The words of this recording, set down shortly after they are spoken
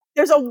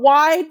there's a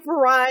wide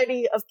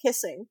variety of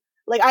kissing.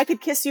 Like, I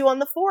could kiss you on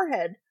the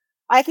forehead.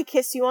 I could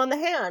kiss you on the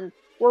hand.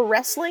 We're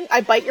wrestling.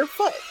 I bite your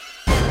foot.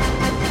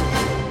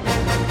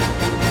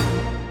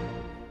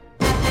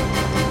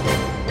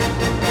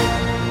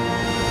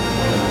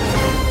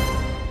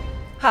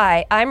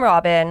 Hi, I'm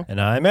Robin.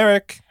 And I'm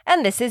Eric.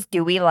 And this is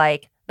Do We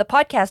Like, the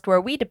podcast where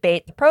we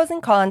debate the pros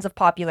and cons of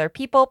popular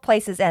people,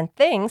 places, and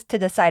things to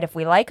decide if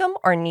we like them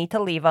or need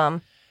to leave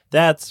them.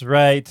 That's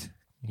right.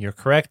 You're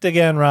correct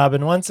again,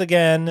 Robin. Once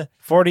again,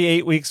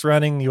 48 weeks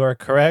running, you are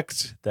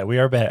correct that we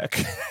are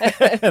back.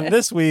 And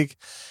this week,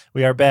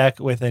 we are back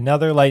with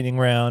another lightning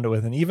round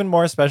with an even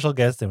more special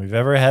guest than we've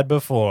ever had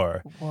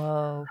before.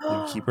 Whoa.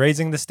 You keep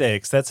raising the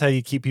stakes. That's how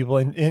you keep people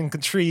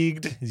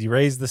intrigued, is you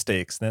raise the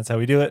stakes. And that's how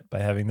we do it,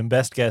 by having the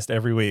best guest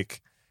every week.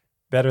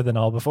 Better than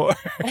all before.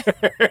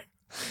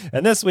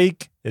 And this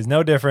week is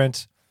no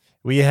different.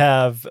 We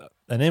have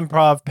an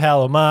improv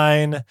pal of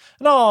mine,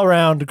 an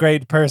all-around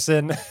great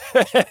person,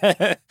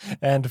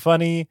 and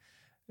funny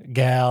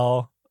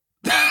gal.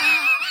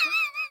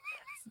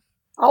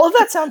 All of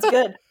that sounds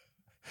good.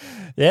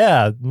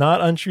 Yeah,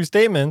 not untrue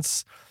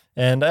statements.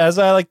 And as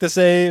I like to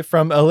say,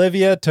 from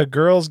Olivia to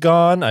Girls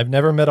Gone, I've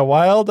never met a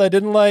wild I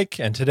didn't like,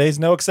 and today's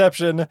no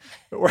exception.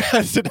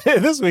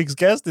 This week's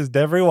guest is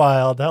Devry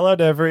Wild. Hello,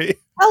 Devry.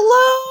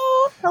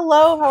 Hello.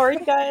 Hello. How are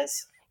you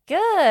guys?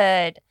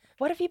 Good.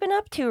 What have you been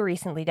up to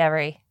recently,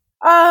 Devry?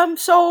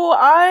 So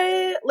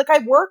I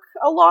work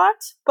a lot,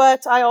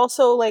 but I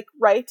also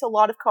write a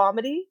lot of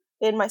comedy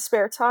in my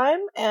spare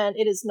time, and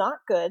it is not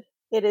good.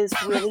 It is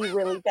really,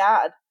 really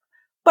bad.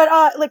 But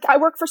I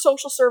work for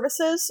social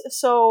services,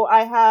 so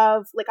I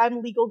have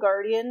I'm legal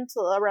guardian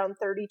to around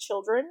 30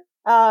 children.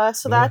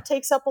 So that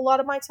takes up a lot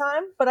of my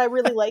time, but I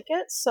really like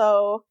it.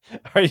 So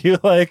are you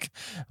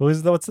what's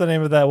the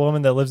name of that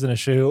woman that lives in a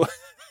shoe?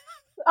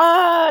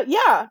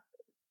 Yeah.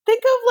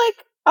 Think of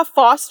a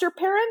foster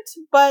parent,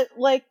 but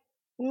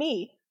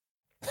me.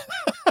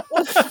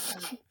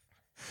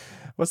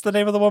 What's the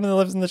name of the woman that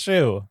lives in the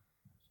shoe?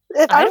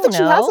 I don't think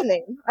she has a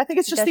name. I think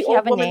it's just the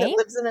old woman that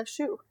lives in a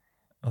shoe.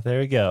 Oh, there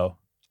we go.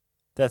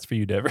 That's for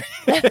you, Devry.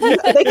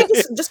 They can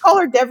just call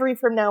her Devry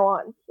from now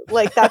on.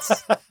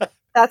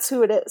 That's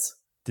who it is.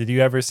 Did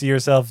you ever see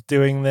yourself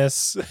doing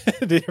this?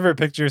 Did you ever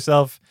picture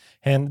yourself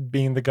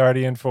being the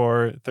guardian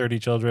for 30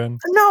 children?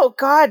 No,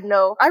 God,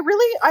 no. I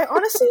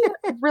honestly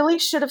really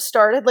should have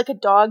started a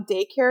dog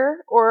daycare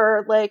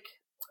or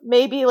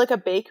maybe a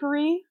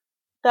bakery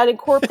that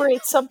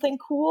incorporates something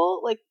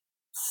cool, like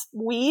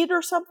weed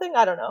or something.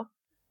 I don't know.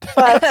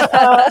 But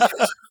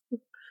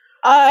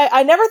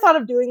I never thought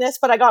of doing this,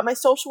 but I got my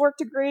social work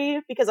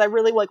degree because I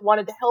really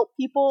wanted to help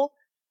people.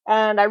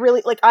 And I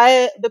really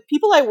the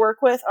people I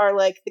work with are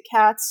the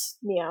cat's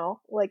meow.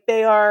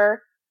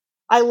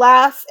 I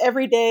laugh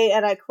every day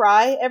and I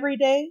cry every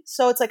day.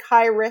 So it's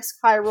high risk,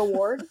 high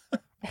reward.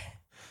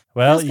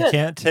 Well,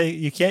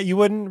 you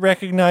wouldn't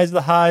recognize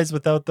the highs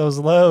without those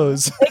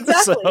lows.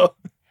 Exactly.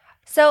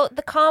 So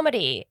the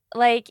comedy,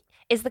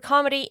 is the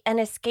comedy an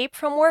escape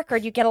from work, or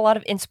do you get a lot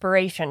of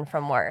inspiration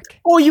from work?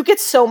 Oh, you get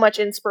so much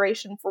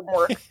inspiration from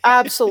work.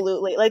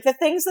 Absolutely. The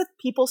things that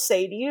people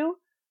say to you,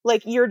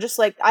 you're just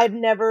I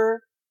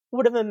never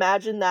would have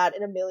imagined that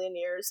in a million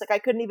years. I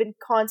couldn't even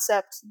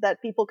concept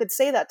that people could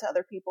say that to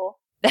other people.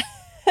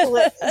 So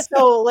it's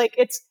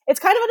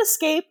kind of an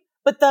escape,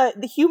 but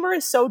the humor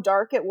is so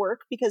dark at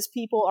work because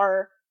people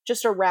are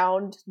just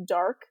around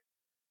dark.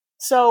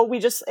 So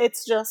there's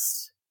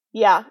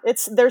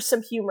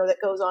some humor that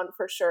goes on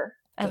for sure.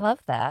 I love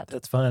that.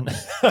 That's fun.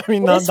 I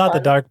mean, not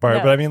the dark part,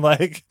 no. But I mean,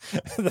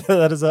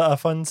 that is a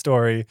fun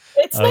story.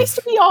 It's nice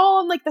to be all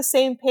on the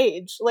same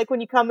page.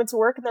 When you come into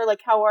work and they're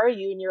how are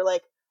you? And you're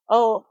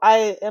oh,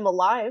 I am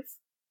alive.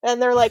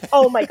 And they're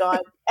oh my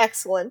God,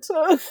 excellent.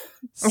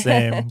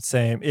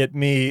 Same. It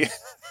me.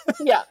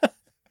 Yeah.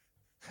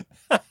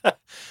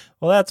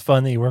 Well, that's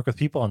fun that you work with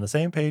people on the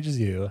same page as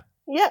you.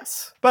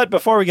 Yes. But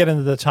before we get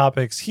into the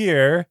topics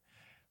here,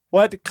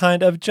 what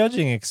kind of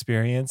judging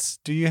experience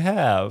do you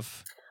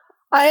have?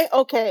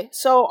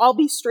 So I'll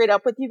be straight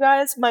up with you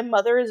guys. My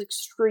mother is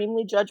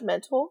extremely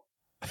judgmental.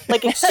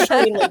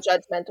 Extremely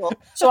judgmental.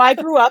 So I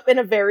grew up in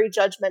a very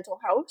judgmental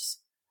house.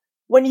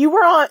 When you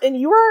were on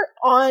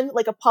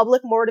a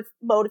public mode of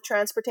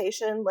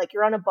transportation,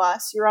 you're on a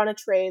bus, you're on a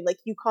train,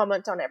 you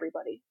comment on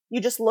everybody. You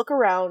just look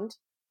around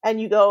and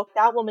you go,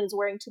 that woman is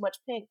wearing too much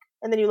pink.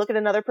 And then you look at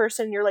another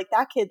person and you're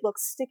that kid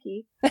looks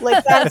sticky.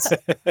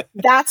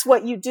 That's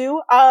what you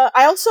do.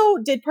 I also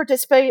did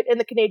participate in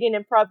the Canadian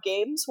Improv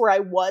Games where I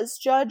was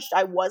judged.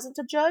 I wasn't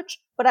a judge,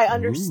 but I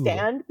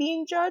understand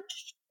being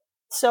judged.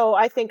 So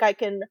I think I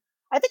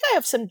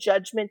have some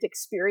judgment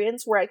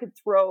experience where I could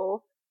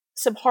throw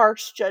some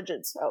harsh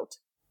judges out.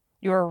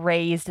 You were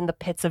raised in the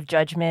pits of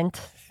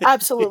judgment.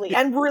 Absolutely.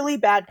 And really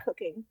bad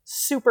cooking.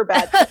 Super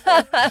bad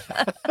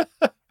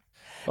cooking.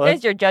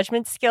 There's your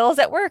judgment skills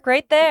at work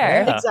right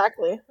there. Yeah.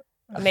 Exactly.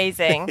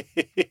 Amazing.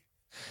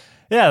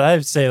 Yeah,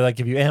 I'd say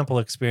give you ample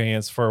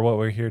experience for what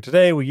we're here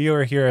today. You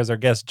are here as our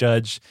guest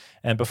judge.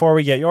 And before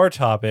we get your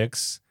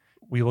topics,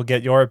 we will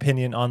get your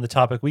opinion on the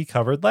topic we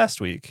covered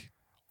last week.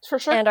 For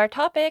sure. And our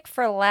topic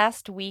for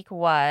last week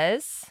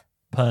was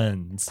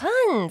Puns.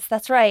 puns.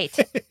 That's right.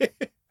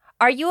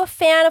 Are you a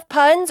fan of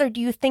puns or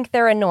do you think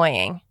they're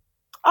annoying?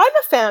 I'm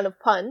a fan of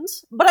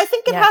puns, but I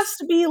think it Yes. has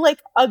to be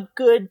like a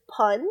good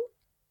pun.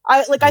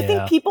 I Yeah.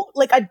 think people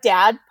like a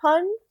dad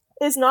pun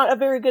is not a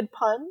very good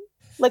pun.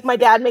 Like my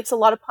dad makes a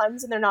lot of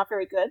puns and they're not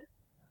very good.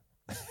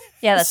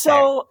 Yeah, that's fair.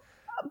 So,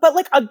 but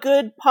like a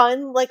good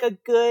pun, like a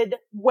good,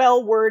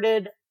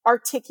 well-worded,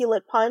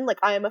 articulate pun, like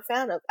I am a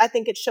fan of. I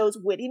think it shows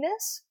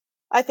wittiness.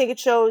 I think it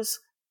shows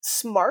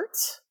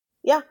smart.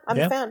 Yeah, I'm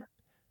Yeah. a fan.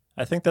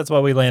 I think that's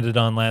what we landed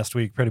on last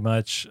week, pretty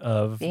much.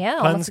 Of Yeah,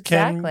 puns almost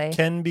exactly.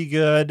 can be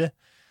good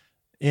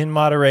in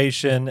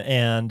moderation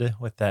and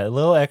with that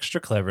little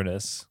extra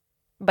cleverness.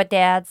 But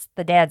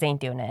the dads ain't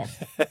doing it.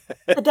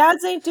 The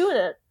dads ain't doing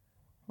it.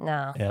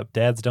 No, Yep,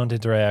 dads don't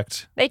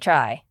interact. they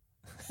try.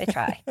 They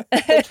try.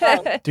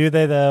 try. Do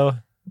they though?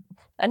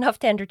 Enough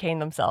to entertain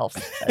themselves.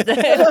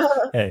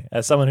 Hey,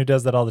 as someone who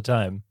does that all the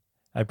time,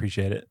 I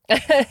appreciate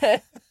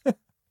it.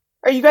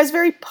 Are you guys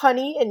very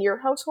punny in your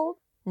household?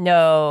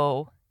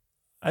 No.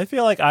 I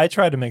feel like I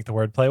tried to make the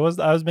wordplay.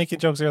 I was making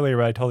jokes earlier,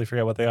 but I totally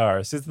forget what they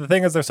are. See, the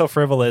thing is, they're so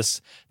frivolous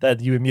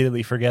that you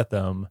immediately forget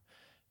them.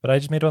 But I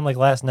just made one like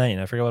last night,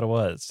 and I forget what it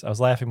was. I was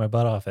laughing my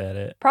butt off at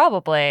it.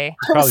 Probably.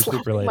 It's probably I was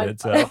sleep laughing my related.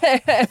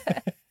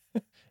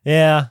 So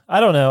yeah, I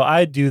don't know.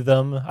 I do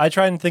them. I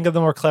try and think of the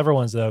more clever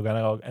ones though,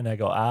 and I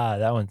go,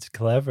 that one's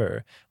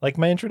clever. Like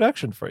my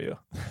introduction for you,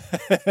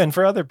 and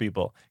for other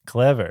people,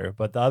 clever.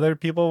 But the other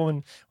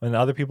people, when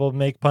other people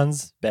make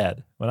puns,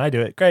 bad. When I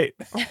do it, great.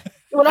 Oh,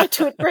 When I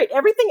do it, great.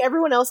 Everything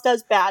everyone else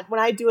does, bad. When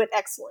I do it,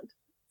 excellent.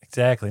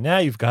 Exactly. Now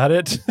you've got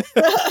it.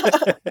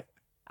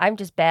 I'm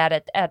just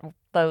bad at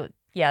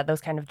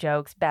those kind of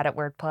jokes, bad at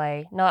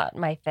wordplay. Not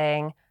my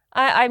thing.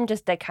 I'm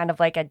just a kind of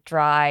like a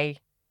dry,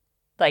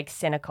 like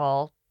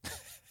cynical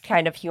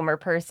kind of humor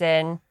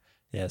person.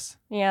 Yes.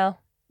 Yeah,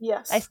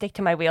 Yes. I stick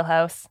to my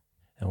wheelhouse.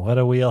 And what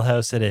a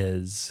wheelhouse it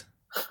is.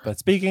 But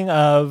speaking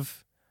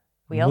of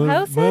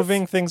Wheelhouses?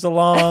 moving things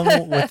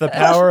along with the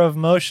power of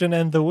motion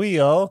and the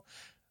wheel,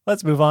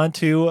 let's move on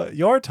to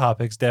your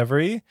topics,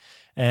 Devery.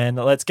 And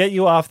let's get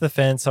you off the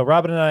fence. So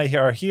Robin and I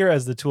are here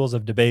as the tools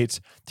of debate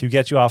to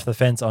get you off the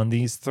fence on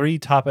these 3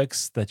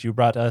 topics that you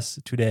brought us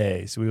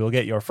today. So we will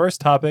get your first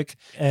topic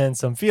and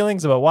some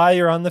feelings about why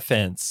you're on the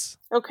fence.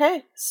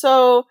 Okay,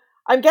 so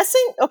I'm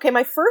guessing. Okay,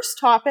 my first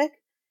topic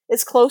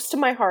is close to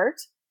my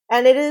heart,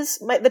 and it is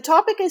the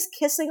topic is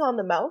kissing on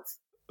the mouth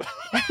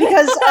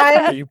because Are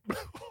I'm you,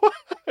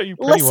 are you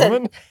pretty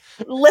woman?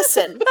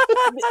 listen.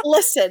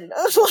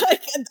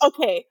 Like,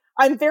 okay,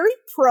 I'm very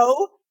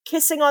pro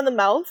kissing on the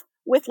mouth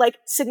with like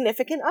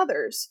significant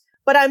others,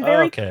 but I'm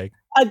very Okay.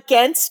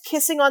 against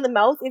kissing on the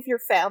mouth if you're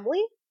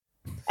family,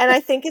 and I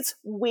think it's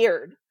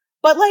weird.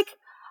 But like,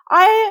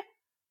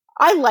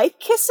 I like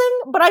kissing,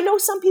 but I know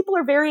some people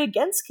are very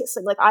against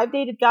kissing. Like I've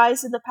dated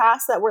guys in the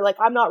past that were like,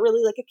 I'm not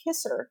really like a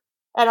kisser,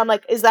 and I'm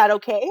like, is that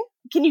okay?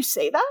 Can you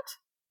say that?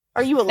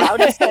 Are you allowed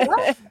to say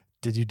that?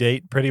 Did you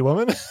date Pretty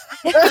Woman?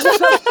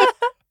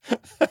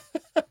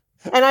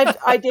 And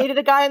I dated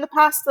a guy in the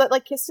past that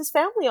like kissed his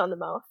family on the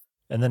mouth.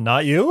 And then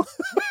not you? Or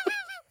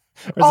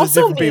is Also it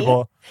different me.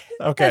 people?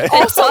 Okay.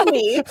 Also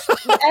me,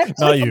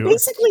 Not you.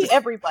 basically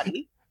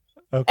everybody.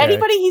 Okay.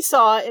 Anybody he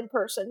saw in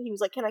person, he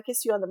was like, "Can I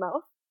kiss you on the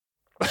mouth?"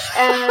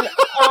 And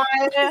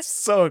It's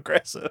so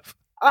aggressive.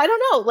 I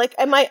don't know. Like,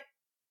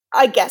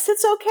 I guess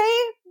it's okay,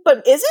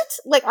 but is it?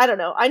 Like, I don't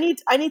know. I need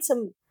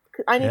some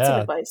some Yeah.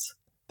 advice.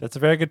 That's a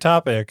very good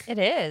topic. It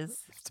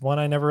is. It's one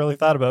I never really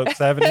thought about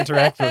because I haven't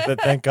interacted with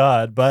it, thank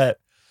God. But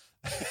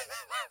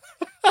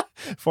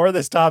for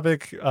this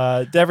topic,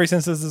 Devery,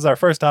 since this is our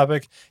first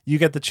topic, you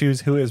get to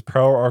choose who is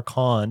pro or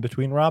con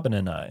between Robin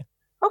and I.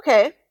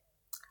 Okay.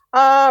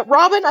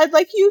 Robin, I'd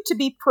like you to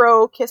be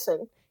pro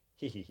kissing.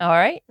 All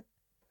right.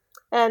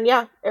 And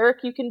yeah, Eric,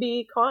 you can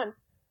be con.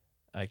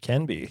 I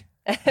can be.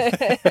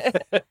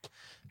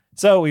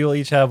 So we will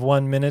each have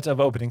 1 minute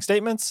of opening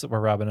statements where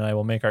Robin and I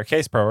will make our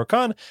case pro or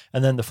con,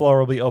 and then the floor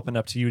will be open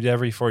up to you,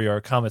 Devery, for your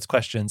comments,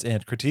 questions,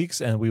 and critiques,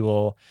 and we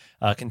will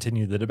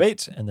continue the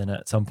debate, and then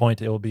at some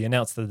point it will be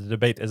announced that the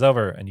debate is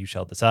over, and you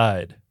shall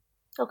decide.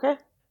 Okay.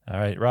 All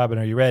right, Robin,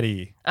 are you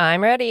ready?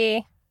 I'm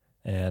ready.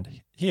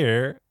 And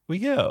here we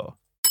go.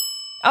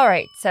 All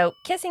right, so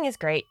kissing is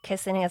great.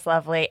 Kissing is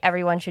lovely.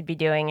 Everyone should be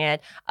doing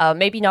it.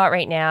 Maybe not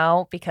right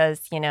now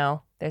because,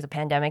 there's a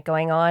pandemic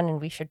going on and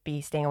we should be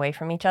staying away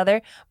from each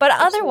other. But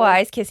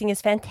otherwise, kissing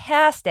is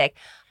fantastic.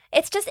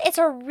 It's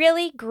a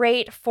really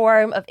great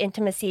form of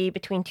intimacy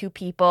between two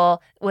people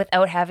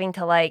without having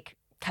to,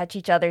 touch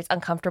each other's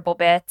uncomfortable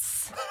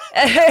bits.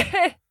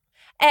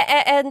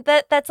 And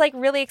that's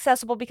really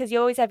accessible because you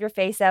always have your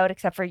face out,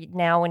 except for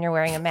now when you're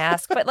wearing a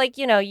mask. But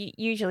you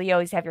usually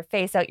always have your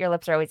face out. Your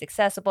lips are always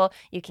accessible.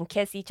 You can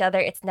kiss each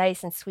other. It's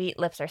nice and sweet.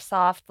 Lips are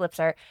soft. Lips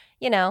are,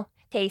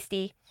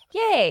 tasty.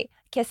 Yay!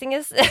 Kissing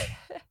is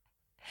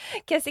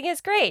Kissing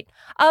is great.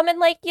 And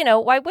like,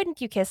 why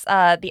wouldn't you kiss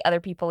the other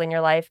people in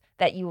your life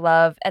that you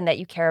love and that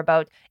you care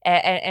about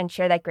and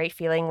share that great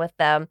feeling with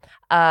them?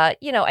 I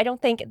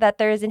don't think that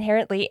there is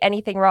inherently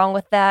anything wrong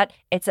with that.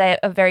 It's a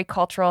very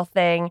cultural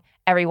thing.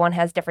 Everyone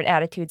has different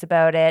attitudes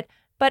about it,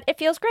 but it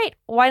feels great.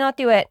 Why not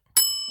do it?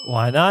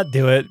 Why not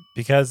do it?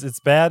 Because it's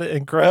bad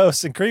and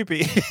gross and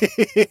creepy.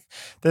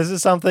 This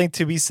is something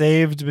to be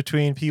saved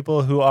between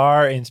people who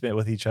are intimate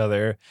with each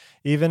other.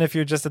 Even if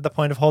you're just at the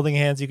point of holding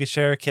hands, you could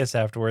share a kiss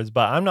afterwards.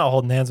 But I'm not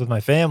holding hands with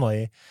my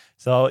family,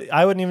 so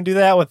I wouldn't even do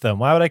that with them.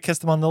 Why would I kiss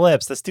them on the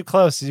lips? That's too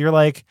close.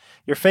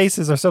 Your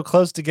faces are so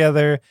close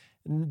together.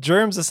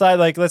 Germs aside,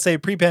 like let's say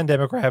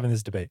pre-pandemic, we're having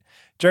this debate.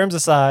 Germs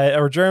aside,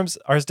 or germs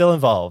are still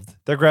involved.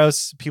 They're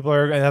gross. People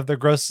are gonna have their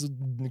gross,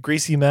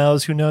 greasy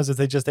mouths. Who knows if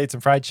they just ate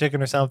some fried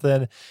chicken or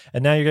something?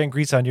 And now you're getting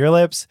grease on your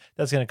lips.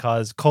 That's gonna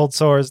cause cold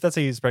sores. That's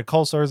how you spread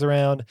cold sores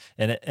around,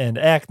 and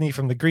acne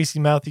from the greasy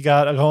mouth you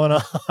got going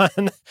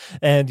on.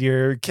 And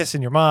you're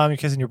kissing your mom. You're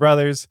kissing your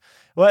brothers.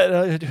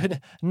 What?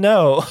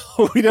 No,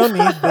 we don't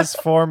need this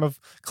form of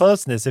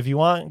closeness. If you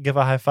want, give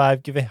a high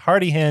five, give a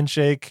hearty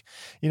handshake,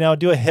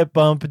 do a hip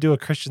bump, do a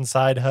Christian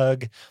side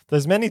hug.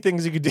 There's many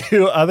things you could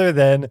do other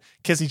than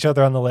kiss each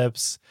other on the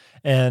lips.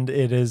 And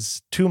it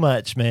is too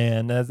much,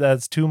 man.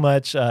 That's too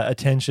much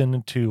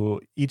attention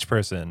to each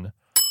person.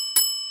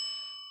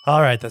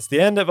 All right, that's the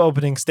end of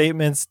opening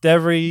statements.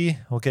 Devery,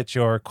 we'll get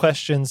your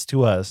questions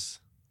to us.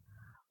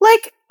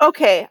 Like,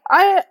 okay,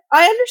 I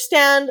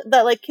understand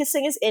that like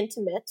kissing is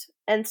intimate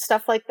and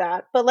stuff like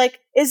that, but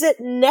like, is it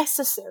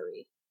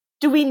necessary?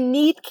 Do we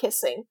need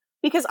kissing?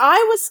 Because I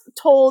was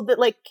told that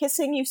like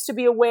kissing used to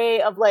be a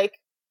way of like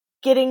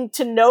getting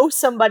to know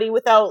somebody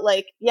without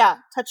like,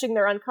 touching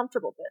their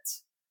uncomfortable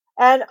bits.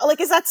 And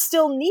like, is that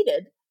still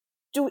needed?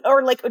 Do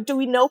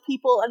we know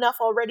people enough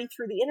already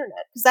through the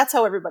internet? Because that's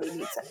how everybody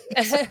meets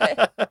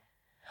anyways.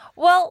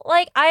 Well,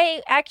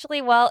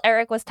 while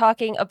Eric was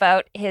talking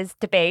about his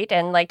debate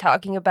and like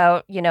talking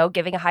about,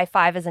 giving a high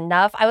five is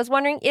enough, I was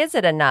wondering, is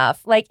it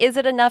enough? Like, is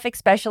it enough,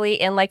 especially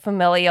in like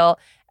familial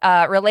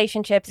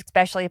relationships,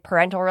 especially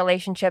parental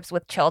relationships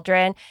with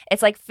children?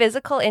 It's like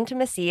physical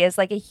intimacy is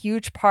like a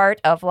huge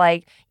part of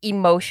like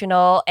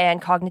emotional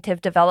and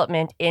cognitive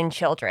development in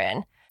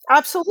children.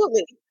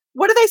 Absolutely.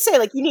 What do they say?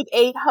 Like, you need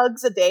 8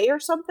 hugs a day or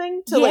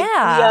something to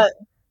like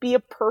be a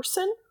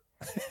person?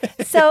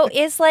 So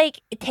is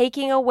like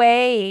taking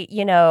away,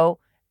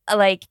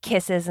 like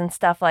kisses and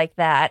stuff like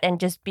that, and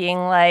just being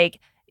like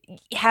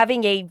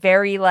having a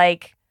very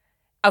like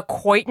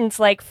acquaintance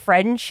like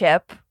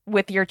friendship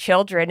with your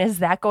children, is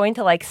that going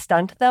to like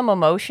stunt them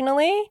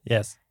emotionally?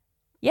 Yes.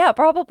 Yeah,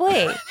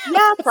 probably.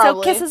 Yeah,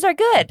 probably. So kisses are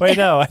good. Wait,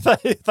 no, I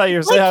thought you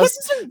were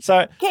saying.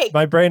 Sorry,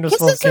 my brain was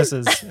full of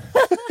kisses.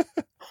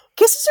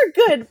 Kisses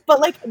are good, but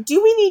like,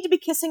 do we need to be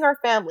kissing our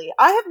family?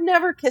 I have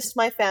never kissed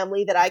my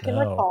family that I can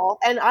recall,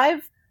 and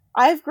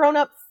I've grown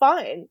up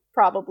fine,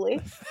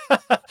 probably.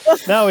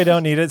 No, we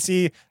don't need it.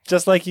 See,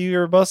 just like you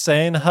were both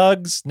saying,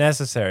 hugs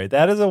necessary.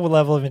 That is a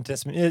level of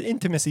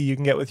intimacy you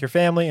can get with your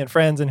family and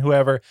friends and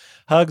whoever.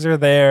 Hugs are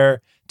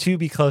there to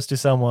be close to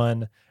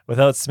someone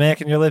without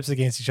smacking your lips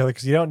against each other,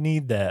 because you don't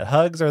need that.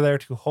 Hugs are there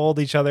to hold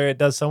each other. It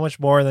does so much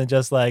more than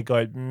just like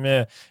going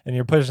meh, and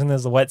you're pushing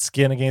this wet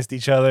skin against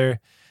each other.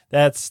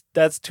 That's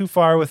too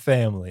far with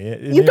family.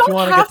 You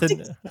don't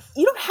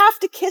have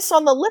to kiss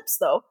on the lips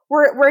though.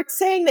 We're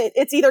saying that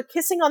it's either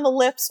kissing on the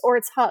lips or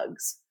it's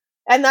hugs,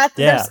 and that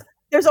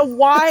there's a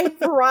wide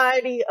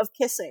variety of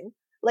kissing.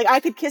 Like,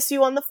 I could kiss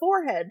you on the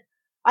forehead.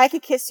 I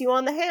could kiss you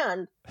on the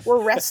hand.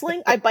 We're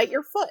wrestling. I bite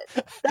your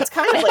foot. That's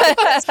kind of like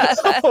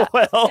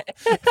well,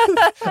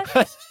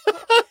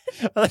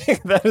 I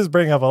think that is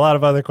bringing up a lot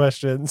of other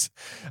questions.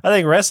 I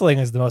think wrestling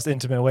is the most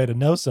intimate way to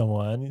know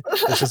someone.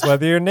 It's just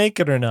whether you're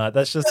naked or not.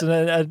 That's just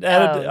a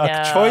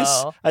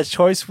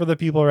choice for the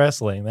people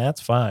wrestling.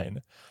 That's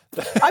fine.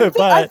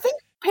 I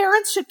think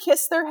parents should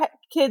kiss their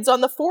kids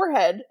on the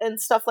forehead and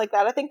stuff like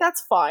that. I think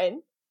that's fine.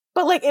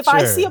 But like, if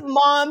I see a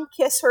mom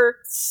kiss her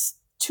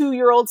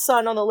 2-year-old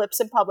son on the lips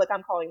in public,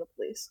 I'm calling the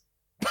police.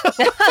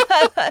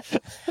 I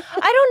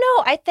don't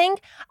know.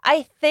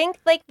 I think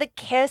like the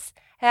kiss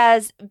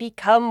has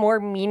become more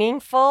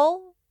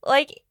meaningful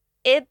like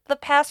in the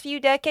past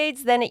few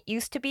decades than it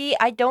used to be.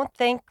 I don't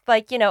think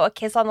like, a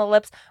kiss on the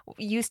lips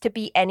used to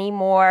be any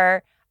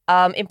more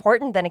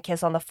important than a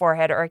kiss on the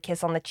forehead or a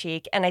kiss on the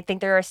cheek. And I think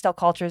there are still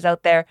cultures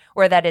out there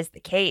where that is the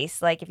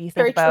case. Like, if you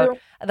think about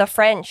the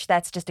French,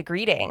 that's just a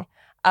greeting.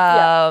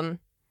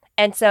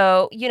 And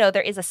so,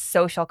 there is a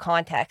social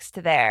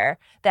context there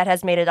that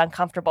has made it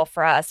uncomfortable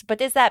for us. But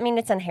does that mean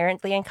it's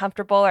inherently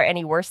uncomfortable or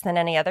any worse than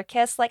any other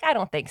kiss? Like, I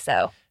don't think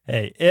so.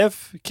 Hey,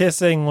 if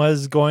kissing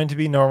was going to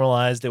be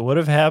normalized, it would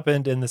have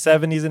happened in the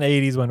 70s and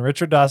 80s when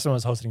Richard Dawson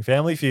was hosting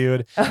Family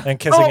Feud and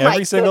kissing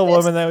every single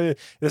woman.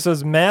 This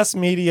was mass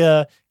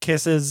media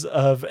kisses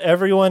of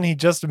everyone he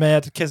just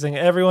met, kissing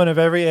everyone of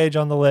every age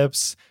on the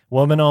lips,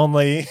 woman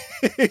only.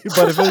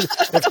 But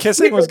if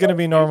kissing was going to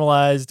be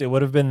normalized, it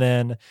would have been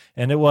then,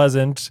 and it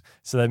wasn't.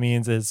 So that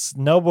means it's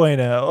no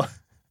bueno.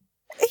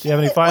 Do you have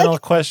any final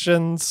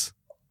questions?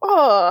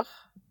 Oh,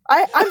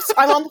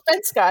 I'm on the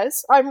fence,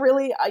 guys.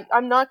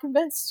 I'm not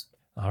convinced.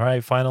 All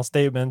right, final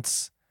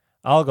statements.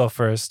 I'll go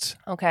first.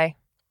 Okay.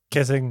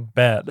 Kissing,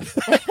 bad.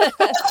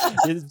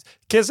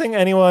 Kissing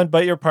anyone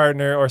but your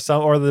partner or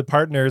the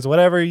partners,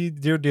 whatever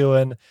you're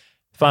doing,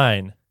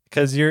 fine.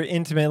 Because you're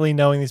intimately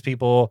knowing these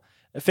people.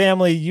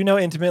 Family, you know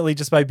intimately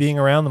just by being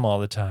around them all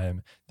the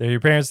time. They're your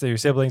parents, they're your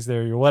siblings,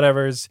 they're your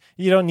whatevers.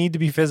 You don't need to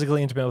be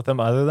physically intimate with them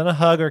other than a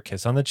hug or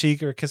kiss on the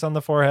cheek or kiss on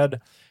the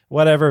forehead.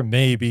 Whatever,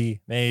 maybe.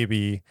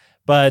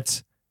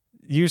 But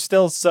you're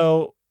still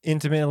so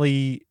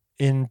intimately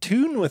in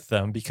tune with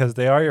them because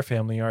they are your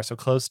family, you are so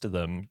close to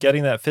them.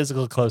 Getting that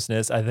physical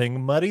closeness, I think,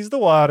 muddies the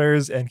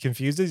waters and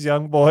confuses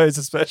young boys,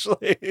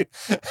 especially.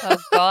 Oh,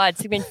 God.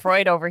 Sigmund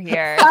Freud over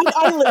here.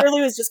 I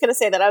literally was just going to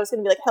say that. I was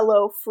going to be like,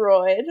 hello,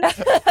 Freud.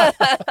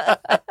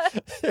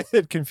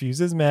 It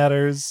confuses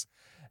matters.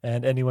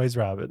 And anyways,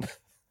 Robin.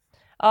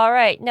 All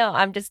right. No,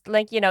 I'm just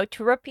like,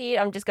 to repeat,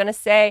 I'm just going to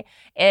say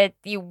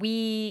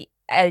we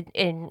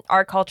in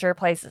our culture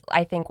place,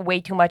 I think,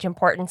 way too much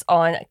importance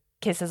on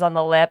kisses on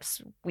the lips.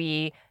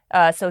 We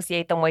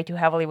associate them way too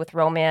heavily with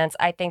romance.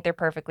 I think they're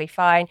perfectly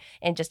fine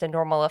in just a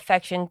normal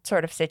affection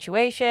sort of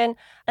situation.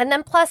 And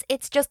then plus,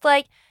 it's just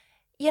like,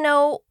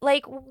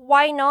 like,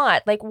 why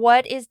not? Like,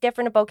 what is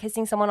different about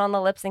kissing someone on the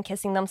lips and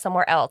kissing them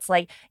somewhere else?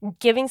 Like,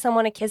 giving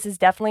someone a kiss is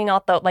definitely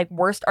not the, like,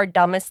 worst or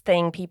dumbest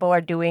thing people are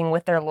doing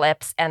with their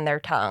lips and their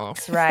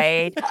tongues,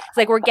 right? It's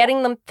like we're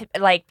getting them,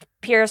 like,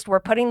 pierced.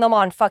 We're putting them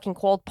on fucking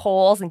cold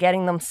poles and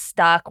getting them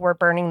stuck. We're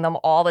burning them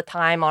all the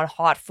time on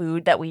hot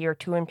food that we are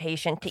too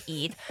impatient to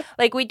eat.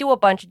 Like, we do a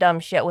bunch of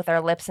dumb shit with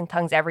our lips and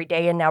tongues every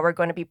day, and now we're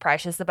going to be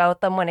precious about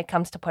them when it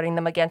comes to putting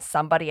them against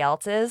somebody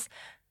else's.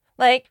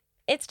 Like,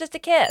 it's just a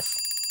kiss.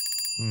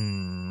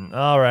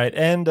 All right.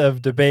 End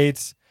of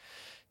debate.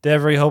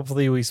 Devery,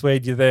 hopefully we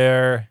swayed you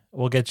there.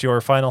 We'll get your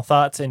final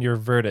thoughts and your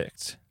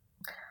verdict.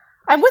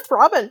 I'm with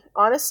Robin,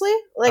 honestly.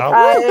 Like,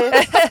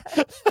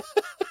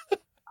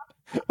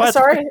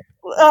 sorry.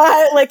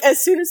 Like,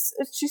 as soon as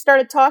she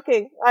started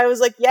talking, I was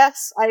like,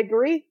 yes, I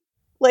agree.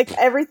 Like,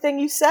 everything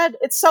you said,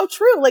 it's so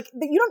true. Like,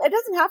 it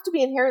doesn't have to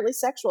be inherently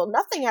sexual.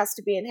 Nothing has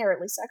to be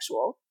inherently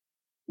sexual.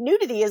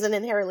 Nudity isn't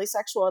inherently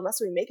sexual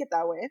unless we make it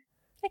that way.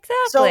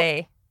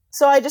 Exactly.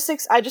 So I just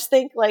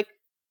think, like,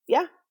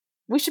 yeah,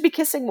 we should be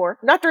kissing more.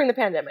 Not during the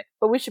pandemic,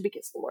 but we should be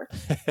kissing more.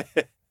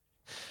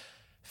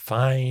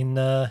 Fine.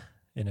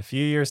 In a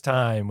few years'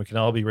 time, we can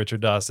all be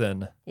Richard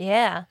Dawson.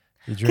 Yeah.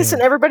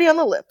 Kissing everybody on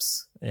the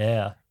lips.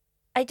 Yeah.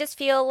 I just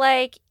feel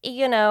like,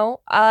 we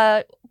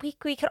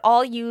could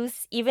all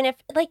use, even if,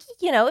 like,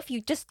 if you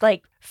just,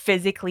 like,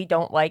 physically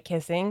don't like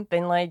kissing,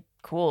 then, like,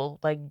 cool,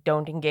 like,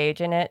 don't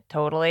engage in it,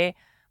 totally.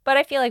 But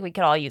I feel like we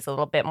could all use a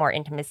little bit more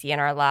intimacy in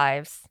our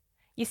lives.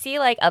 You see,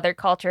 like, other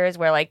cultures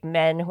where, like,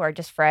 men who are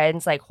just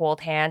friends, like,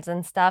 hold hands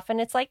and stuff,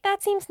 and it's like,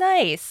 that seems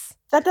nice.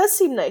 That does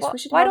seem nice. We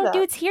should Why have don't that.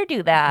 dudes here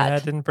do that? Yeah, I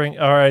didn't bring...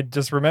 Or I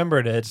just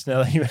remembered it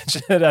now that you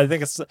mentioned it. I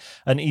think it's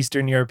an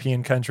Eastern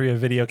European country. A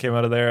video came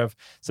out of there of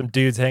some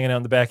dudes hanging out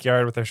in the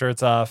backyard with their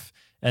shirts off,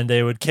 and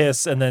they would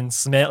kiss and then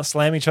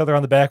slam each other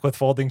on the back with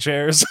folding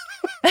chairs.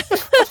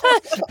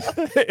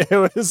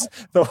 It was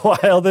the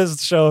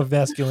wildest show of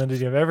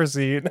masculinity I've ever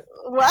seen.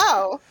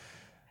 Wow.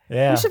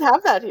 Yeah. We should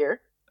have that here.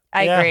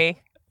 I agree.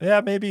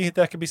 Yeah, maybe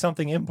that could be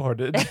something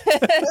imported.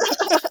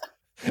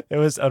 It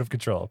was out of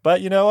control.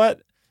 But you know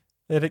what?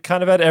 It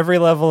kind of had every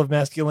level of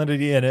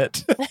masculinity in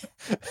it.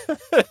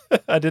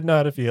 I didn't know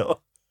how to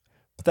feel.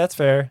 But that's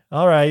fair.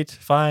 All right,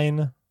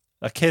 fine.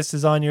 A kiss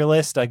is on your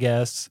list, I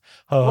guess.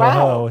 Ho, ho,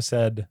 ho,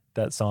 said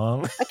that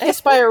song. A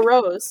kiss by a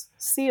rose.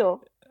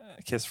 Seal.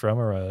 A kiss from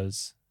a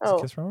rose. Is it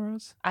a kiss from a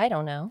rose? I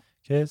don't know.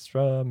 Kiss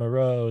from a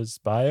rose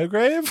by a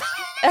grave?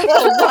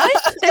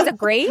 What? There's a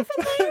grave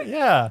in there?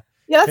 Yeah.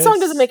 Yeah, that song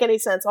doesn't make any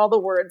sense. All the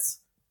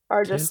words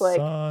are just kiss like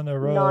on a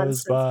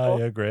rose by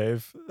a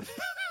grave.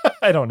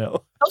 I don't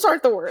know. Those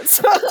aren't the words.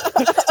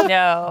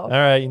 No. All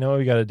right, you know what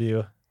we got to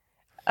do.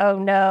 Oh,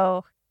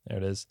 no. There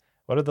it is.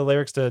 What are the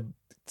lyrics to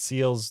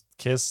Seal's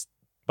Kiss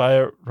by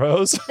a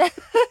Rose?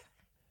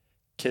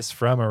 Kiss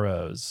from a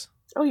rose.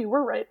 Oh, you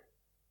were right.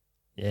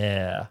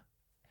 Yeah.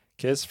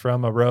 Kiss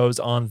from a rose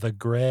on the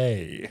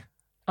gray.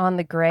 On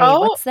the gray.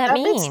 Oh, what's that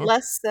mean? Makes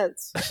less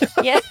sense.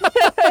 Yeah.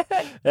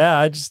 Yeah,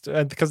 I just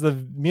because the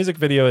music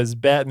video is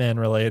Batman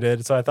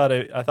related, so I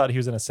thought he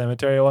was in a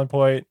cemetery at one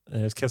point,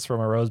 and it was "Kiss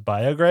from a Rose"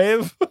 by a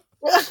grave,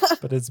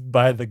 but it's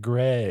by the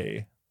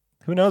gray.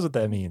 Who knows what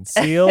that means?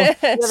 Seal,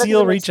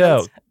 Seal, reach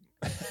out.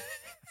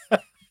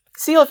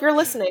 Seal, if you're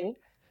listening,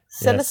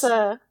 send us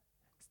a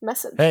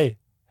message. Hey,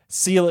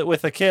 seal it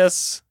with a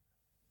kiss,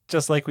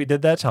 just like we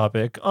did that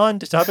topic. On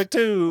to topic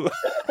 2.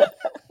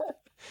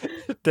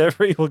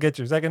 Devery will get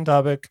your second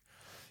topic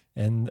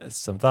and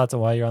some thoughts on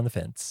why you're on the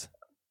fence.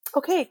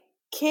 Okay,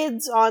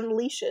 kids on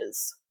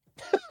leashes.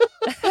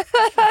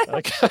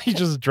 Like how you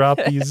just drop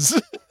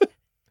these.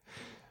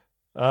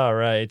 All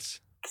right.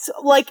 So,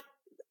 like,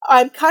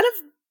 I'm kind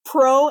of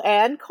pro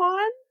and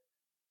con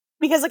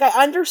because, like,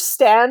 I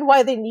understand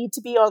why they need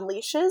to be on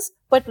leashes,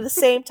 but at the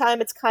same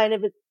time, it's kind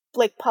of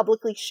like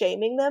publicly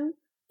shaming them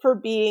for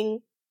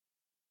being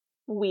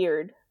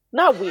weird.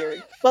 Not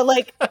weird, but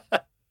like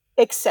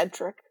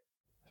eccentric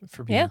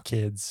For being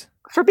kids.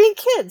 for being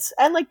kids.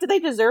 And like, do they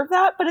deserve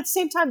that? But at the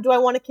same time, do I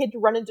want a kid to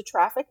run into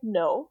traffic?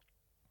 No.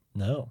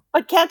 No.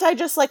 But can't I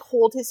just like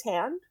hold his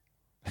hand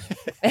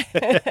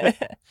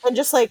and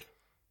just like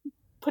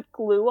put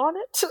glue on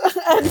it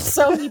and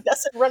so he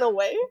doesn't run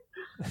away?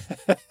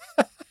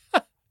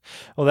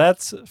 Well,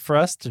 that's for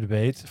us to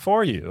debate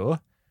for you.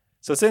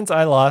 So since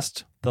I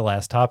lost the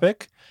last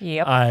topic,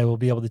 Yep. I will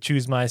be able to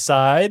choose my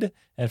side.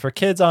 And for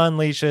kids on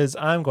leashes,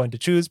 I'm going to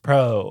choose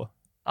pro.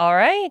 All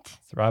right.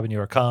 So Robin,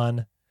 you are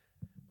con.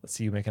 Let's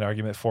see you make an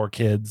argument for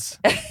kids.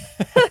 Kid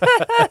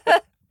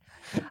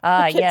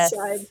Yes.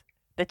 side.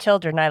 The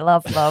children, I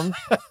love them.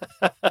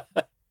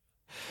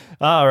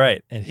 All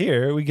right. And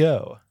here we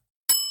go.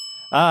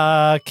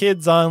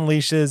 Kids on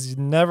leashes,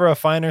 never a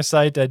finer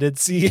sight I did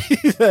see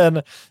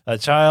than a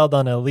child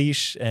on a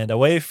leash, and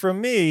away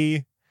from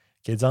me,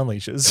 kids on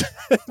leashes.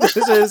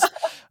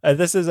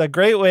 This is a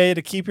great way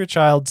to keep your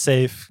child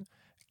safe,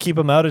 keep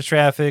them out of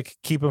traffic,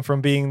 keep them from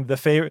being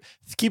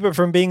keep it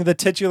from being the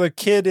titular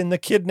kid in the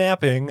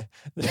kidnapping.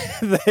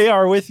 They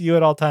are with you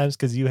at all times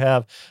because you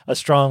have a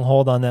strong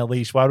hold on that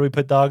leash. Why do we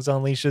put dogs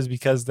on leashes?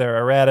 Because they're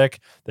erratic.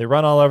 They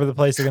run all over the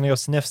place. They're going to go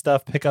sniff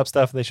stuff, pick up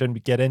stuff they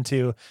shouldn't get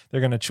into.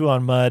 They're going to chew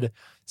on mud.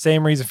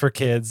 Same reason for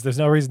kids. There's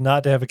no reason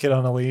not to have a kid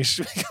on a leash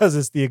because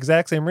it's the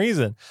exact same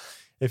reason.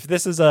 If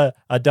this is a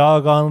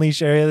dog on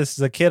leash area, this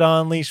is a kid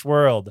on leash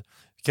world.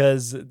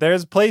 Because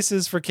there's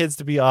places for kids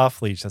to be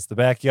off leash. That's the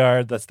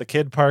backyard. That's the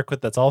kid park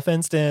that's all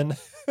fenced in.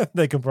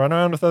 They can run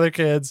around with other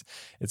kids.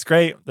 It's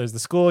great. There's the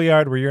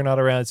schoolyard where you're not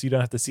around, so you don't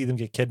have to see them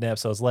get kidnapped,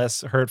 so it's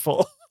less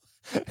hurtful.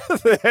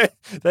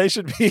 They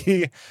should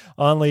be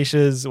on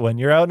leashes when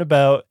you're out and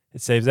about.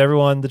 It saves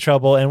everyone the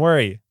trouble and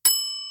worry.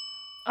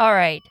 All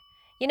right.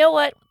 You know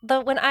what?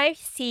 When I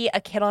see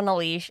a kid on a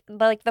leash,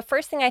 like the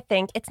first thing I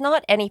think, it's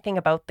not anything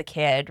about the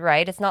kid,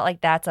 right? It's not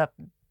like that's a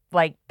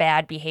like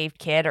bad behaved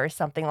kid or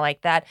something like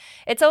that.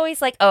 It's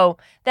always like, oh,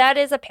 that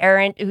is a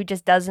parent who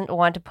just doesn't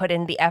want to put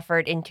in the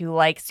effort into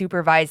like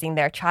supervising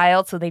their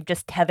child, so they've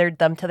just tethered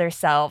them to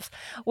themselves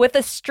with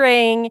a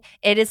string.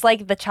 It is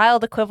like the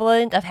child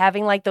equivalent of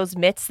having like those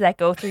mitts that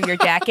go through your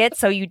jacket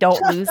so you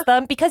don't lose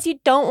them because you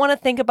don't want to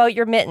think about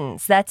your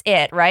mittens. That's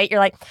it, right? You're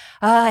like,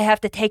 I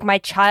have to take my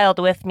child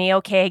with me.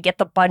 Okay, get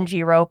the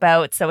bungee rope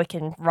out so it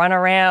can run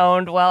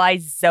around while I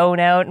zone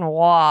out and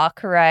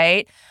walk,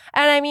 right?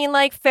 And I mean,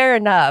 like, fair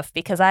enough,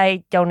 because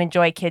I don't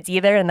enjoy kids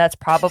either, and that's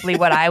probably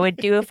what I would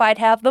do if I'd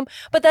have them.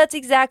 But that's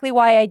exactly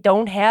why I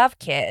don't have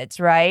kids,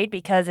 right?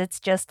 Because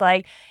it's just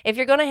like, if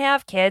you're going to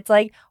have kids,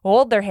 like,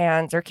 hold their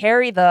hands or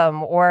carry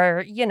them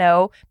or, you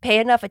know, pay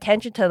enough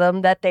attention to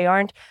them that they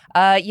aren't,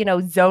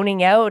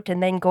 zoning out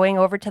and then going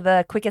over to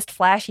the quickest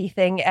flashy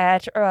thing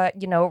at,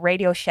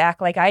 Radio Shack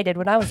like I did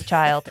when I was a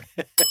child.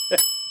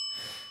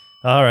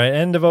 All right.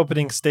 End of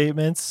opening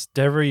statements.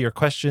 Deborah, your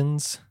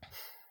questions?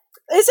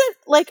 Is it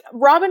like,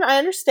 Robin, I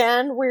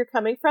understand where you're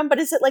coming from, but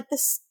is it like the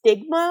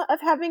stigma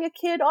of having a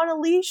kid on a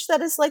leash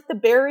that is like the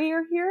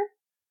barrier here?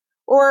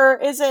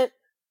 Or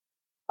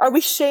are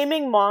we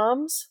shaming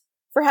moms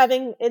for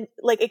having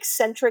like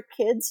eccentric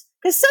kids?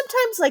 Because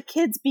sometimes like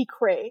kids be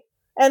cray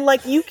and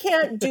like you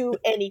can't do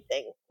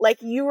anything. Like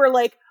you were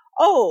like,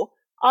 oh,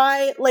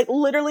 I like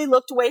literally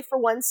looked away for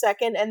 1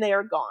 second and they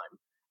are gone.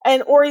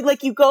 Or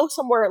like you go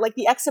somewhere like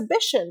the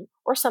exhibition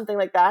or something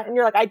like that, and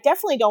you're like, I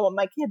definitely don't want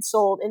my kids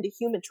sold into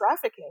human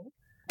trafficking.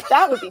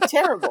 That would be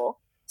terrible.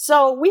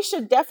 So we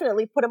should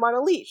definitely put him on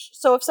a leash.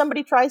 So if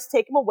somebody tries to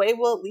take him away,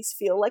 we'll at least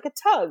feel like a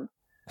tug.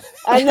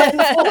 And then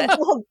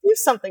we'll do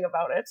something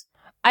about it.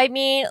 I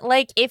mean,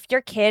 like, if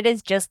your kid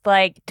is just,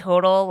 like,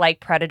 total, like,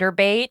 predator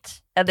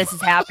bait, and this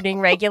is happening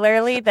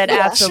regularly, then Yeah.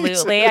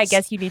 absolutely, I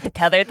guess you need to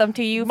tether them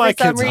to you My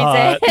for some kid's reason.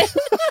 hot.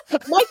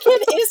 My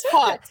kid is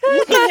hot.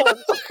 Look at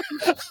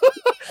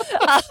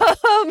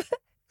him.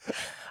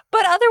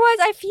 But otherwise,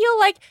 I feel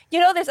like,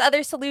 there's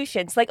other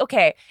solutions. Like,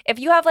 okay, if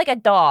you have like a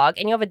dog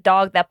and you have a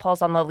dog that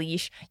pulls on the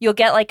leash, you'll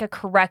get like a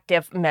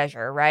corrective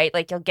measure, right?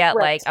 Like you'll get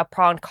Right. like a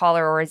prong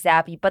collar or a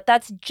zappy, but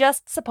that's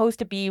just supposed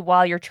to be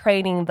while you're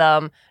training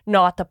them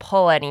not to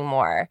pull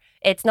anymore.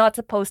 It's not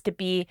supposed to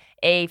be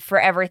a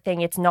forever thing.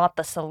 It's not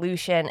the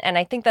solution. And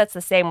I think that's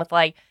the same with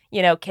like,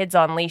 kids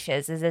on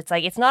leashes is it's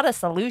like, it's not a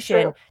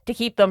solution True. to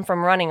keep them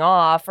from running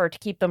off or to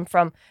keep them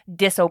from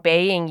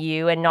disobeying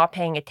you and not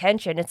paying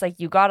attention. It's like,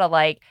 you got to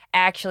like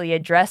actually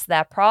address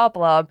that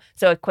problem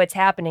so it quits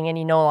happening and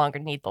you no longer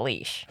need the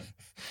leash.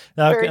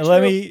 Now, Very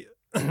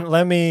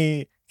let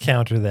me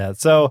counter that.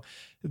 So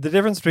the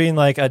difference between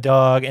like a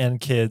dog and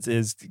kids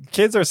is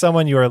kids are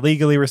someone you are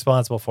legally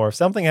responsible for. If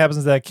something happens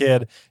to that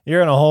kid,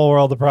 you're in a whole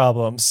world of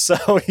problems.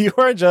 So you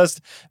are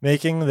just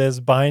making this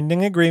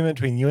binding agreement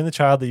between you and the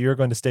child that you're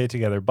going to stay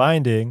together,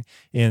 binding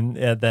in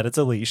that it's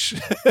a leash.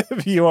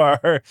 You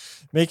are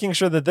making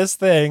sure that this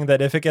thing, that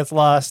if it gets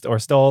lost or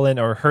stolen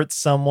or hurts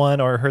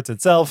someone or hurts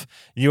itself,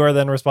 you are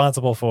then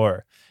responsible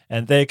for.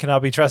 and they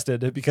cannot be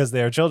trusted because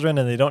they are children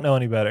and they don't know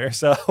any better.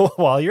 So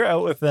while you're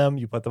out with them,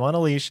 you put them on a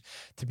leash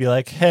to be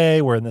like,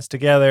 hey, we're in this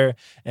together.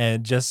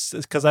 And just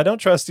because I don't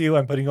trust you,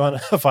 I'm putting you on a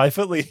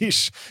 5-foot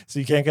leash so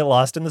you can't get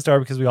lost in the store,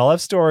 because we all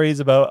have stories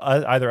about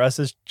either us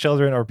as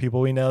children or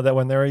people we know that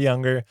when they were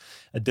younger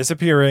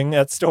disappearing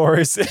at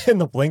stores in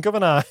the blink of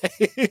an eye.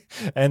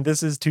 And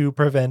this is to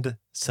prevent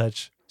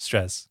such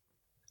stress.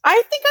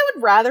 I think I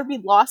would rather be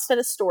lost at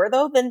a store,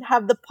 though, than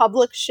have the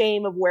public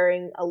shame of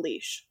wearing a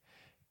leash.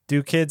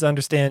 Do kids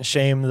understand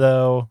shame,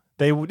 though?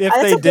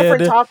 That's a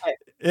different topic.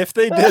 If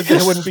they did,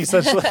 they wouldn't be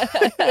such.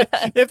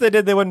 If they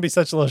did, they wouldn't be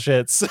such little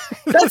shits.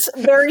 That's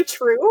very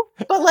true.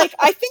 But like,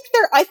 I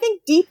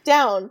think deep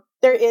down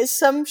there is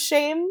some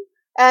shame,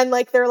 and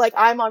like they're like,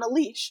 I'm on a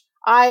leash.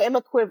 I am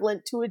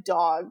equivalent to a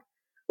dog.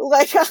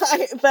 Like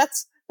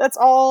that's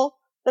all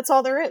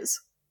there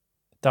is.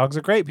 Dogs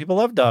are great. People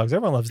love dogs.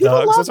 Everyone loves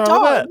dogs. What's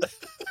wrong with that?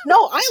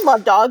 No, I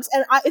love dogs.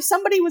 And if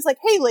somebody was like,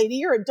 hey, lady,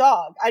 you're a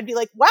dog, I'd be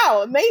like,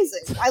 wow,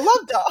 amazing. I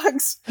love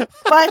dogs.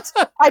 But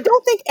I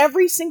don't think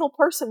every single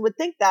person would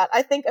think that.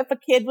 I think if a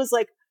kid was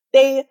like,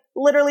 they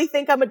literally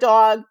think I'm a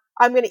dog,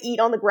 I'm going to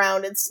eat on the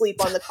ground and sleep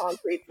on the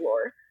concrete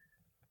floor.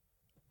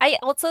 I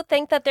also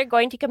think that they're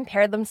going to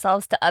compare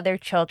themselves to other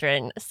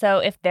children. So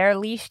if they're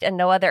leashed and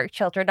no other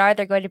children are,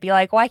 they're going to be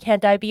like, why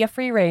can't I be a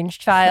free-range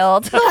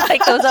child?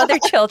 Like those other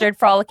children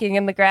frolicking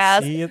in the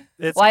grass. See,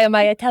 why am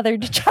I a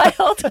tethered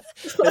child?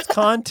 It's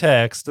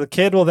context. The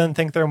kid will then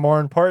think they're more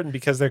important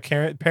because their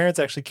parents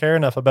actually care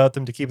enough about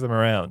them to keep them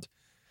around.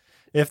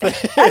 If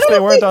they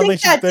weren't on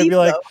leash, they'd be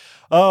like,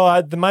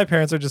 my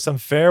parents are just some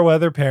fair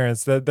weather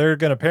parents that they're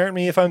going to parent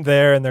me if I'm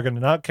there, and they're going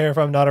to not care if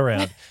I'm not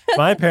around.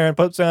 My parent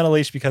puts me on a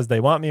leash because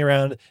they want me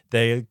around.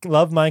 They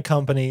love my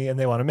company, and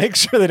they want to make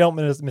sure they don't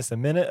miss a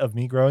minute of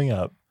me growing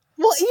up.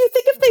 Well, you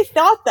think if they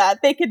thought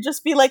that, they could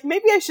just be like,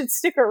 maybe I should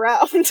stick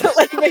around.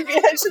 Like, maybe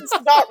I should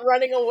stop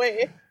running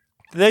away.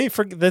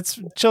 That's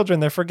children.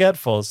 They're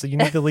forgetful, so you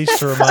need the leash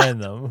to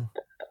remind them.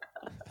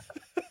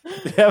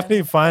 Do you have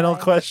any final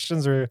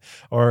questions or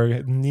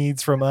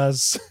needs from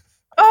us?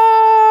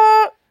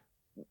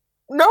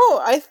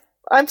 No,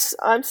 I'm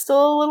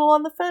still a little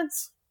on the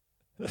fence.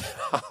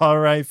 All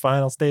right,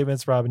 final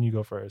statements. Robin, you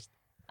go first.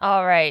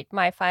 All right,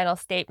 my final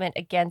statement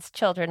against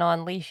children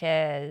on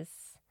leashes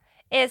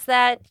is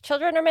that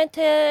children are meant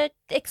to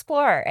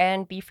explore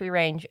and be free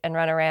range and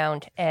run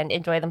around and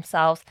enjoy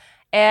themselves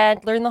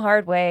and learn the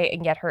hard way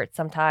and get hurt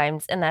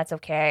sometimes, and that's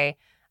okay.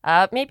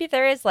 Maybe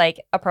there is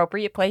like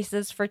appropriate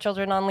places for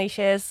children on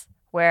leashes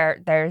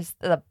where there's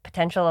the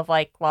potential of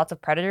like lots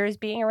of predators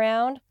being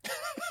around.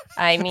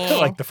 I mean,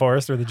 like the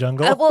forest or the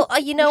jungle.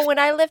 When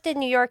I lived in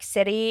New York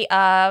City,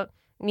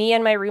 me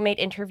and my roommate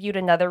interviewed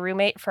another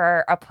roommate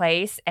for a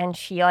place, and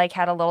she like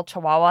had a little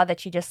chihuahua that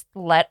she just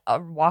let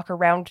walk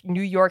around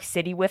New York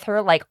City with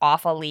her, like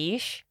off a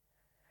leash.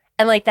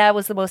 And like that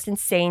was the most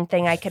insane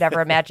thing I could ever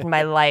imagine in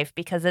my life,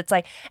 because it's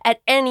like at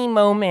any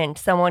moment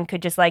someone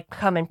could just like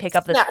come and pick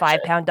up this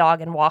 5-pound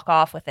dog and walk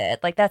off with it.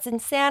 Like that's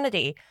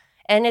insanity.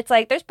 And it's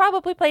like there's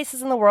probably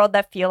places in the world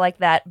that feel like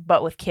that,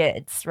 but with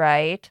kids,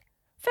 right?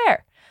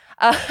 Fair.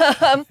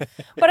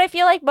 But I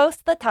feel like most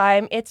of the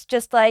time it's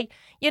just like,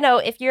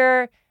 if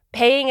you're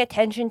paying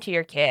attention to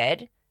your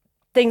kid,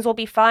 things will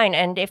be fine.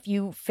 And if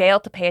you fail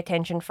to pay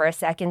attention for a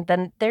second,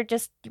 then they're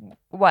just,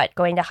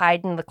 going to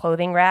hide in the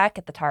clothing rack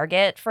at the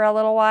Target for a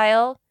little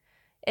while?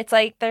 It's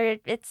like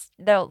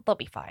they'll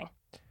be fine.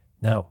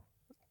 No.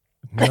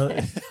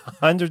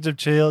 Hundreds of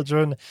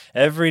children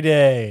every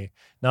day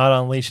not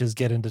on leashes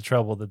get into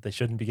trouble that they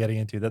shouldn't be getting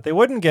into, that they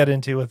wouldn't get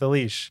into with a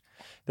leash.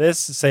 This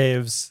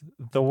saves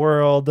the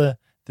world.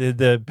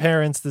 The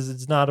parents. This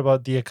is not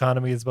about the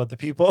economy. It's about the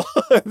people.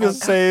 This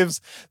saves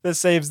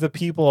the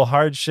people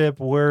hardship,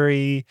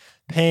 worry,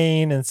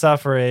 pain, and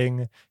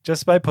suffering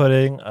just by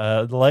putting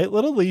a light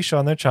little leash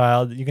on their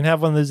child. You can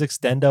have one of those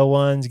extendo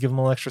ones. Give them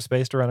a little extra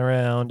space to run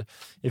around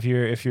if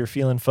you're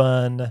feeling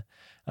fun.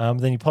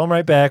 Then you pull them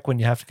right back when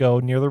you have to go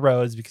near the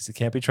roads because it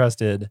can't be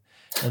trusted.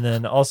 And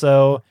then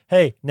also,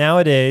 hey,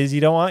 nowadays you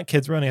don't want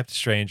kids running up to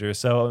strangers.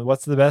 So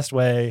what's the best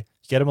way?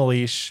 You get them a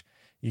leash.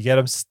 You get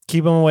them,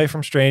 keep them away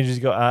from strangers.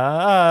 You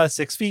go,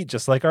 6 feet,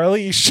 just like our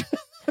leash.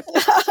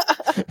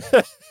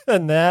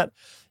 And that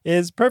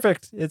is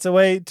perfect. It's a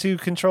way to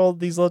control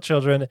these little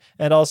children,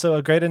 and also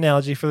a great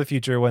analogy for the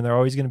future when they're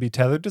always going to be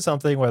tethered to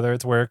something, whether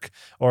it's work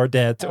or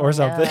debt or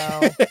something.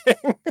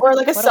 No. Or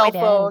like a cell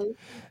phone.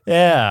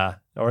 Yeah.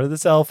 Or the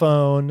cell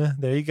phone.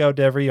 There you go,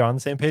 Devery. You're on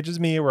the same page as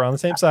me. We're on the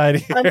same side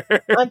here.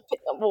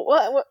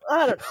 What?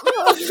 I don't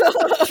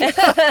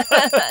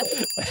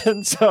know.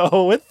 And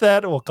so with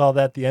that, we'll call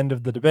that the end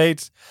of the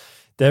debate.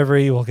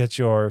 Devery, we'll get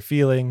your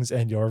feelings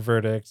and your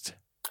verdict.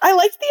 I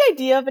like the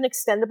idea of an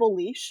extendable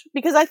leash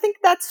because I think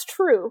that's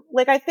true.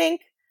 Like, I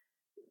think,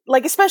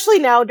 like, especially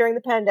now during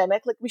the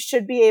pandemic, like, we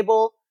should be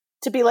able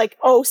to be like,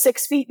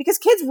 6 feet, because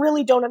kids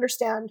really don't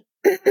understand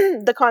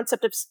the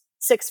concept of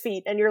 6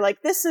 feet. And you're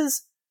like, this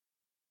is,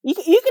 you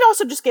can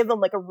also just give them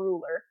like a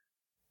ruler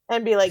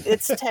and be like,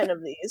 it's 10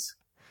 of these.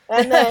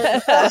 And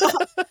then,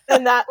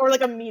 and that, or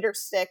like a meter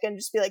stick, and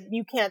just be like,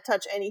 you can't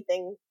touch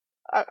anything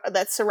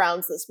that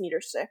surrounds this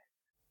meter stick.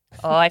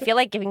 Oh, I feel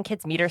like giving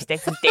kids meter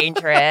sticks is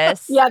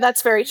dangerous. Yeah,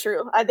 that's very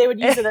true. They would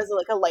use it as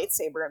like a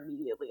lightsaber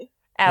immediately.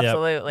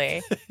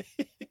 Absolutely.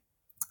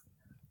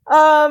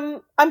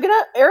 Eric, I'm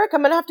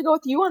gonna have to go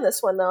with you on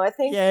this one though. I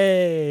think.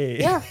 Yay!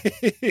 Yeah.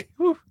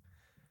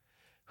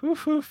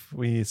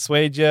 We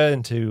swayed you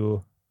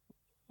into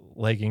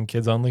liking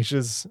kids on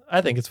leashes.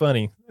 I think it's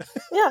funny.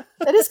 Yeah,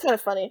 it is kind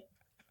of funny.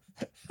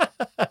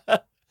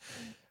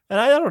 And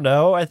I don't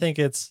know. I think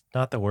it's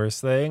not the worst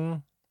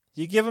thing.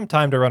 You give them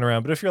time to run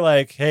around. But if you're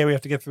like, hey, we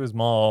have to get through this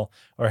mall,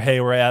 or hey,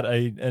 we're at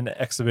an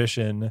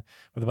exhibition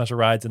with a bunch of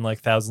rides and like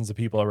thousands of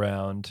people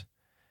around,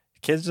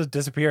 kids just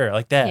disappear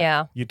like that.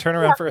 Yeah. You turn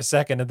around for a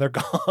second and they're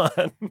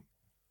gone.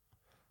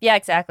 Yeah,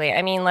 exactly.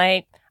 I mean,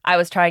 like, I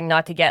was trying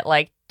not to get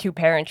like too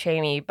parent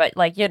shamey, but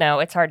like,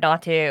 it's hard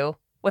not to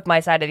with my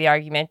side of the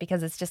argument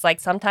because it's just like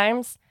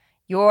sometimes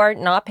you're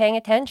not paying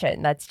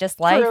attention. That's just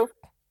life. True.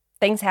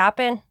 Things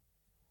happen.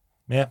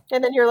 Yeah.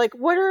 And then you're like,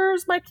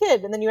 where's my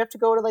kid? And then you have to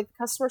go to like the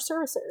customer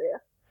service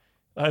area.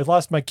 I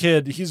lost my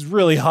kid. He's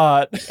really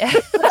hot.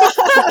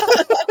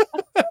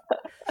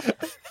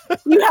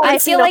 I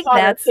feel like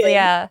that's,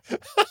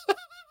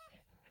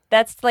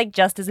 that's like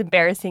just as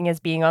embarrassing as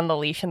being on the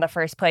leash in the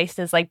first place,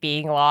 is like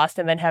being lost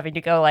and then having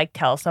to go like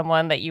tell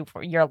someone that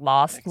you're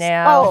lost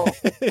now. Oh,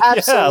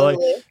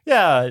 absolutely.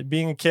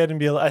 Being a kid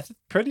and I'm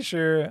pretty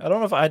sure, I don't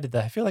know if I did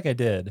that. I feel like I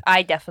did.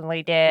 I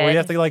definitely did. Or you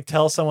have to like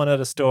tell someone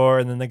at a store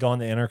and then they go on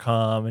the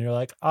intercom and you're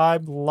like,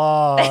 I'm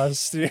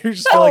lost. You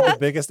just feel like the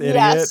biggest idiot.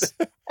 Yes.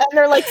 And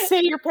they're like,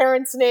 say your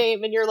parent's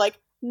name, and you're like,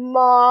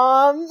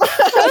 Mom.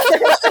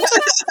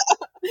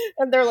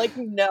 And they're like,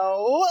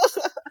 no.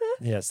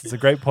 Yes, it's a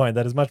great point.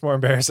 That is much more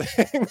embarrassing.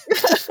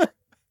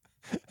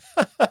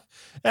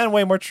 And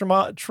way more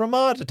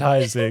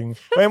traumatizing.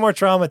 Way more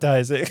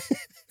traumatizing.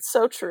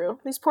 So true.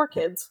 These poor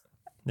kids.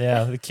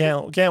 Yeah, they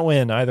can't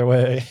win either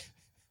way.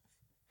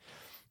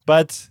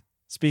 But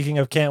speaking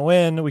of can't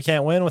win, we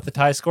can't win with a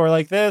tie score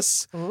like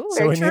this. Ooh,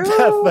 so we need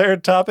that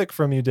third topic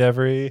from you,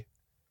 Devery.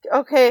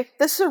 Okay,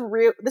 this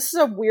is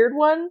a weird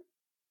one.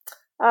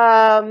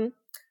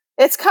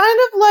 It's kind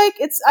of like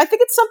I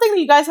think it's something that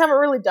you guys haven't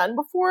really done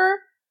before,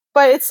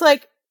 but it's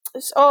like,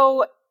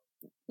 so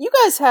you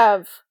guys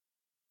have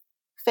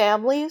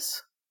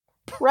families,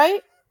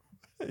 right?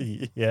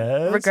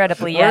 Yes.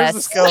 Regrettably, Where's yes.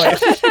 this going?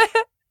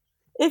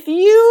 If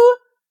you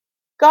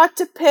got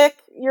to pick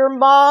your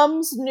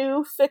mom's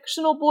new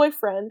fictional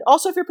boyfriend,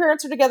 also if your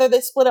parents are together,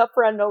 they split up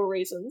for unknown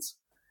reasons.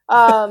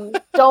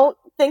 Don't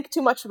think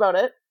too much about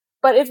it.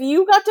 But if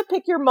you got to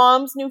pick your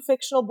mom's new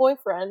fictional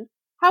boyfriend,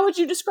 how would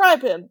you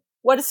describe him?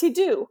 What does he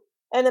do?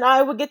 And then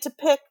I would get to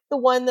pick the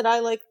one that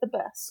I like the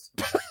best.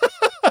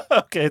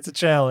 Okay, it's a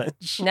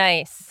challenge.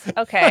 Nice.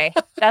 Okay,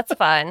 that's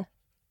fun.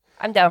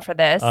 I'm down for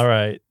this. All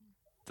right.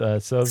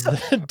 So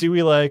do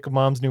we like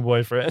mom's new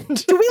boyfriend?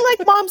 Do we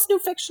like mom's new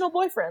fictional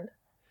boyfriend?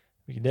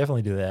 We can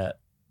definitely do that.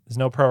 There's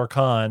no pro or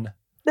con.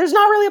 There's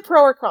not really a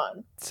pro or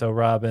con. So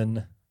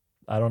Robin,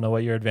 I don't know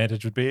what your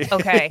advantage would be.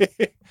 Okay.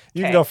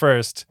 You can go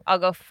first. I'll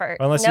go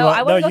first. Unless no, you want,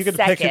 I want to go you get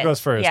second. to pick who goes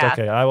first. Yeah.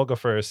 Okay, I will go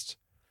first.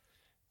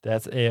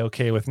 That's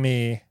A-okay with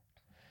me.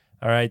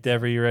 All right,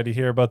 Devery, you ready to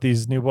hear about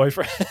these new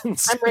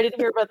boyfriends? I'm ready to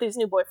hear about these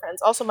new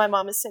boyfriends. Also, my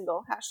mom is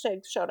single.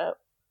 # shout out.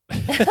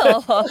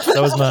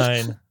 So is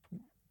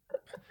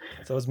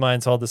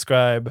mine. So I'll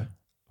describe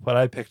what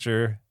I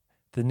picture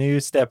the new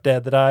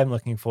stepdad that I'm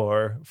looking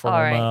for All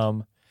my right.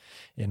 mom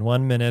in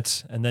 1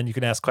 minute, and then you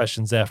can ask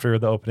questions after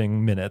the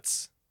opening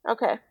minutes.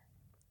 Okay.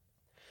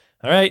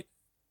 All right,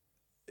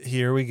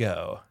 here we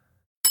go.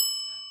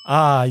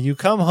 You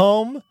come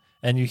home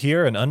and you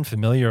hear an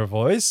unfamiliar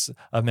voice,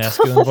 a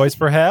masculine voice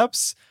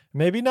perhaps,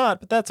 maybe not,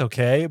 but that's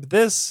okay. But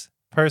this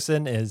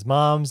person is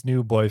mom's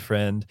new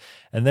boyfriend,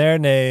 and their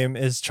name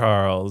is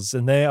Charles,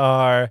 and they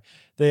are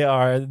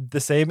the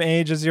same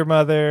age as your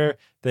mother.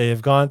 They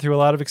have gone through a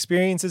lot of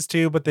experiences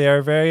too, but they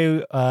are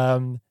very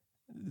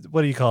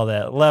what do you call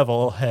that?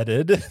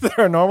 Level-headed.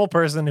 They're a normal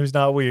person who's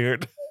not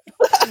weird.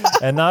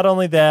 And not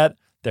only that,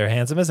 they're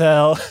handsome as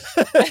hell.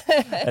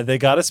 And they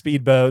got a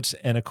speedboat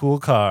and a cool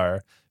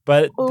car.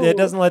 But it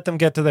doesn't let them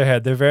get to their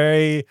head.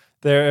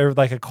 They're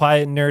like a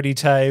quiet, nerdy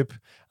type.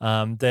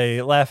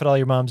 They laugh at all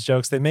your mom's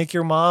jokes. They make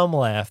your mom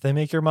laugh. They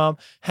make your mom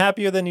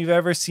happier than you've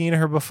ever seen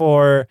her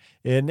before.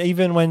 And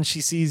even when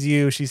she sees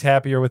you, she's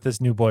happier with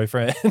this new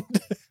boyfriend.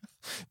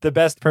 The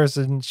best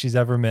person she's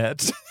ever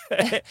met.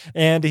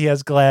 And he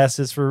has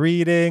glasses for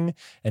reading,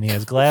 and he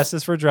has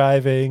glasses for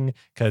driving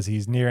because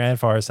he's near and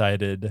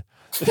farsighted.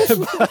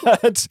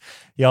 But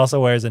he also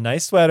wears a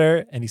nice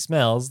sweater, and he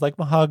smells like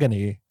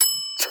mahogany.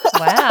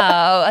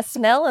 Wow, a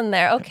smell in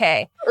there.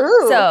 Okay.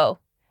 Ooh. So,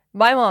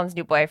 my mom's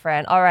new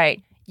boyfriend. All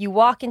right. You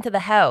walk into the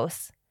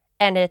house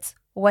and it's,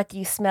 what do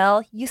you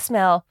smell? You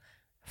smell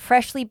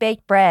freshly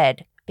baked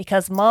bread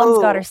because mom's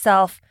got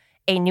herself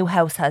a new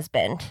house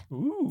husband.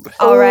 Ooh.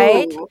 All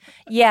right. Ooh.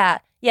 Yeah.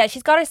 Yeah,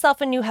 she's got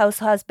herself a new house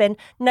husband,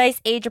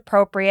 nice age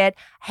appropriate,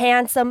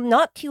 handsome,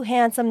 not too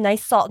handsome,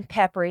 nice salt and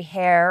peppery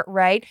hair,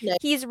 right? Nice.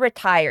 He's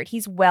retired.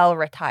 He's well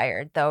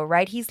retired though,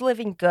 right? He's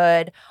living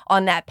good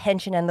on that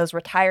pension and those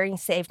retirement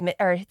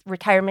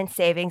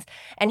savings,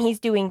 and he's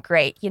doing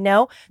great, you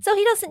know? So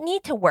he doesn't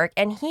need to work,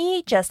 and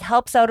he just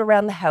helps out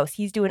around the house.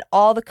 He's doing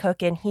all the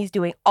cooking, he's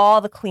doing all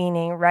the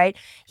cleaning, right?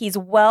 He's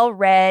well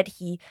read,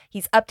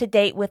 he's up to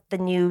date with the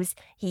news.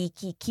 He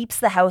keeps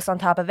the house on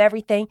top of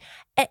everything.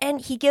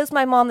 And he gives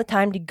my mom the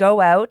time to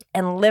go out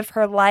and live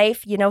her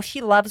life. You know,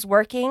 she loves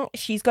working.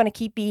 She's going to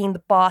keep being the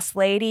boss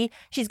lady.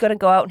 She's going to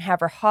go out and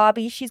have her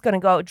hobbies. She's going to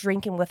go out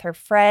drinking with her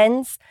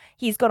friends.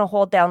 He's going to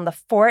hold down the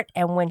fort.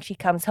 And when she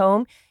comes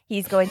home,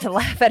 he's going to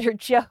laugh at her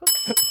jokes.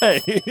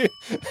 Hey.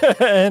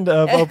 End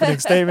of opening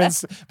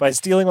statements by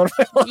stealing one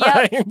of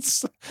my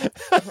lines.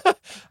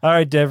 All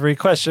right, Devery,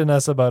 question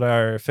us about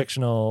our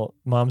fictional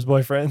mom's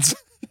boyfriends.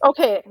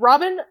 Okay,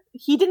 Robin,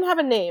 he didn't have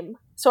a name,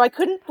 so I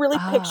couldn't really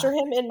picture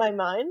him in my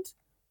mind.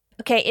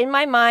 Okay, in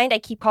my mind, I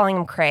keep calling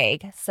him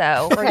Craig,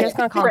 so we're just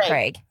going to call him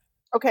Craig.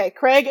 Okay,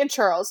 Craig and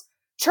Charles.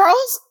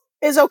 Charles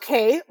is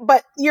okay,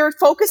 but you're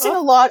focusing a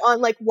lot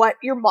on like what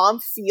your mom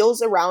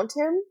feels around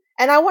him,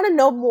 and I want to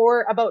know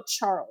more about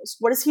Charles.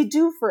 What does he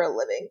do for a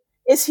living?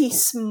 Is he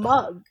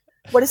smug?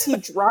 What does he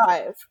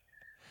drive?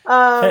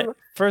 Hey,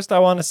 first, I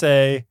want to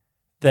say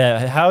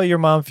that how your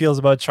mom feels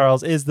about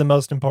Charles is the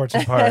most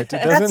important part.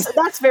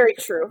 That's very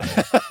true.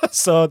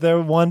 So they're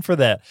one for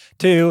that.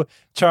 Two,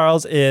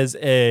 Charles is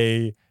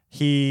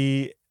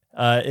he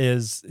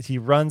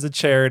runs a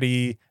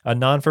charity, a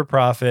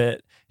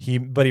non-for-profit.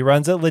 But he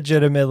runs it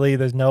legitimately.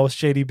 There's no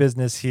shady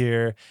business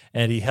here,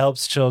 and he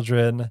helps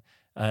children.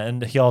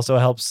 And he also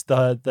helps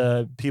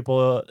the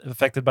people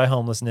affected by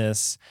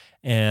homelessness.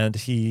 And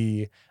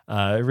he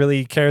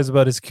really cares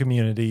about his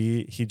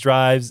community. He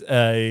drives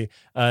an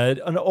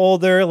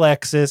older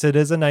Lexus. It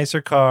is a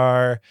nicer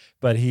car,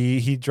 but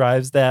he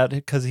drives that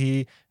because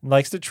he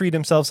likes to treat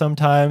himself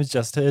sometimes,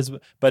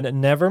 but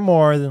never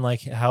more than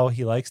like how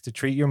he likes to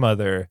treat your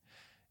mother.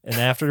 And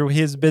after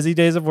his busy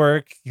days of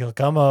work, he'll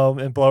come home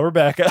and blow her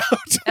back out.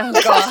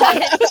 Oh,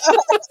 God.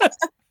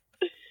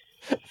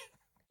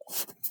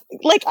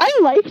 Like, I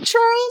like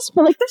Charles,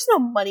 but like, there's no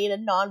money in a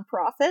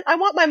nonprofit. I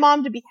want my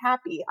mom to be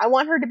happy. I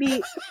want her to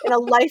be in a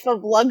life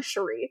of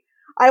luxury.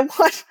 I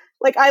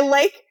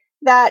like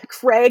that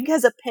Craig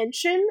has a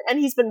pension and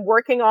he's been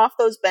working off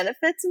those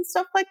benefits and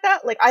stuff like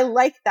that. Like, I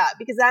like that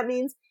because that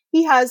means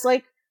he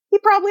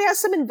probably has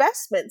some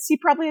investments. He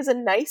probably has a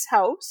nice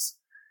house.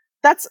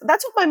 That's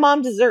what my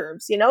mom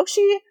deserves, you know?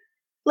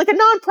 Like, a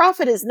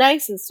nonprofit is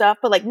nice and stuff,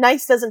 but like,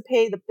 nice doesn't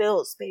pay the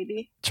bills,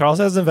 baby. Charles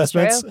has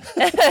investments.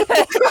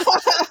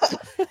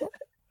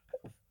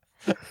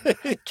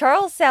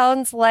 Charles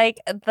sounds like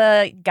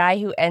the guy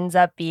who ends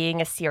up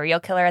being a serial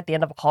killer at the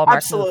end of a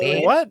Hallmark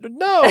movie. What?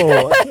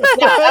 No.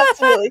 Yeah,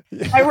 absolutely.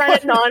 I run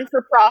it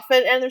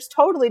non-for-profit, and there's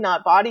totally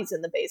not bodies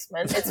in the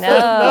basement. It's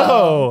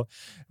no.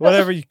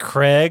 Whatever,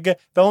 Craig.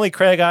 The only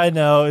Craig I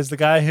know is the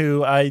guy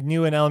who I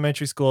knew in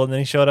elementary school, and then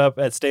he showed up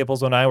at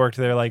Staples when I worked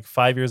there like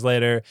 5 years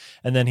later,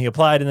 and then he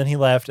applied, and then he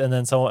left, and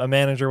then so a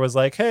manager was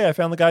like, hey, I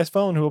found the guy's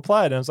phone who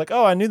applied, and I was like,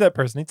 oh, I knew that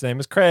person. His name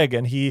is Craig,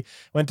 and he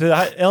went to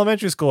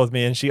elementary school with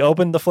me, and she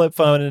opened the flip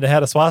phone, and it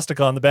had a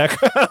swastika on the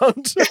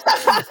background.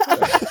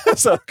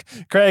 So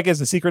Craig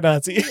is a secret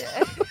Nazi.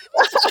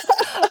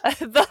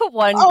 The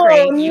one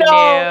Craig you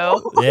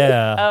knew.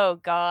 Yeah. Oh,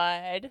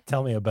 God.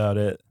 Tell me about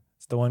it.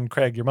 It's the one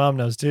Craig your mom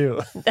knows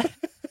too.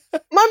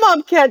 My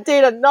mom can't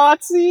date a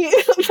Nazi.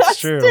 That's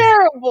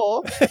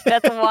terrible.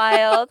 That's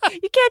wild.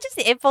 You can't just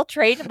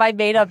infiltrate my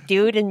made-up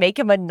dude and make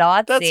him a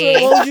Nazi.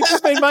 You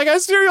just made my guy a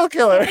serial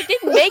killer. I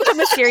didn't make him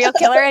a serial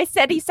killer. I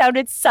said he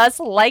sounded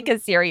sus like a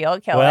serial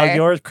killer. Well,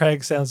 your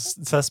Craig sounds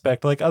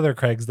suspect like other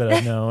Craigs that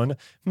I've known.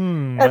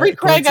 Every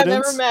Craig I've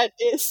ever met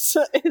is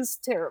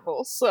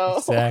terrible. So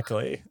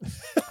exactly.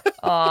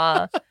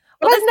 Aw. But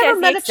I've never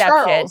met a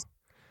Charles.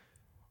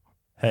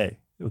 Hey,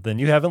 then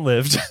you haven't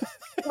lived.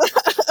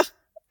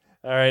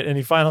 All right.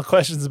 Any final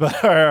questions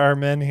about our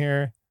men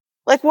here?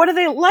 Like, what do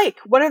they like?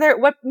 What are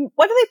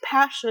they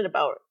passionate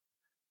about?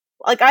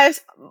 Like,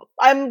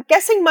 I'm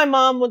guessing my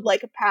mom would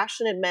like a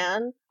passionate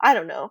man. I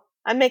don't know.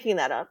 I'm making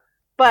that up.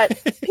 But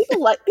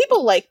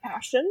people like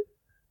passion.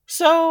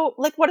 So,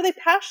 like, what are they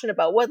passionate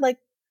about? What like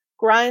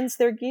grinds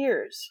their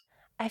gears?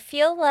 I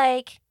feel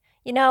like,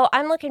 you know,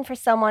 I'm looking for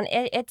someone.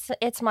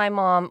 It's my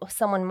mom.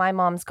 Someone my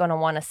mom's gonna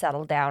want to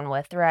settle down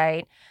with,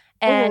 right?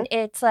 And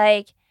it's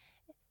like,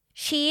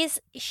 she's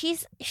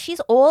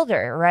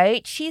older,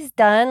 right? She's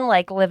done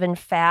like living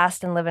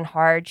fast and living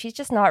hard. She's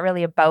just not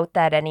really about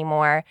that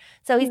anymore.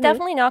 So he's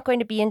definitely not going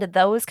to be into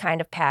those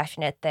kind of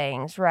passionate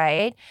things,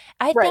 right?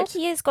 I think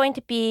he is going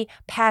to be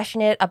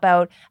passionate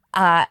about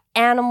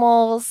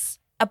animals,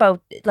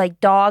 about like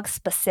dogs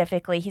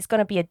specifically. He's going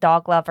to be a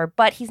dog lover,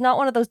 but he's not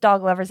one of those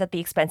dog lovers at the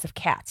expense of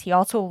cats. He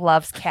also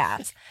loves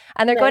cats.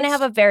 And they're going to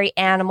have a very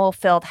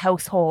animal-filled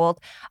household.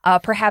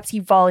 Perhaps he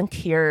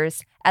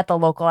volunteers at the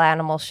local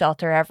animal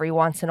shelter every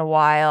once in a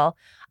while.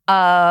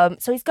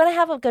 So he's going to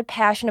have a good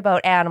passion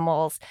about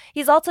animals.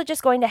 He's also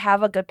just going to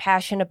have a good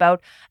passion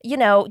about,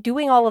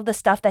 doing all of the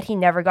stuff that he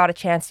never got a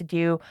chance to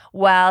do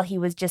while he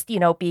was just,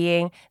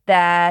 being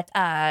that,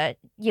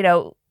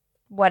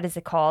 what is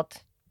it called?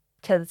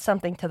 To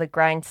something to the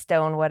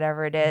grindstone,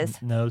 whatever it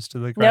is. Nose to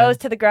the Nose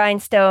to the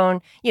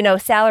grindstone,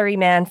 salary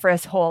man for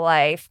his whole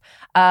life,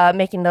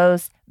 making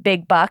those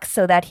big bucks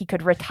so that he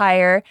could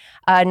retire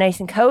nice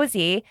and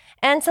cozy.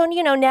 And so,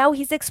 now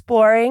he's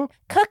exploring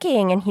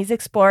cooking and he's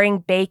exploring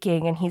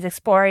baking and he's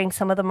exploring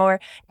some of the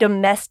more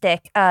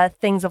domestic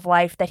things of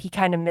life that he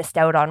kind of missed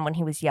out on when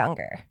he was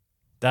younger.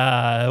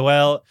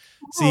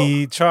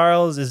 See,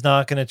 Charles is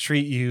not going to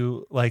treat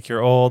you like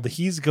you're old.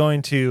 He's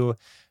going to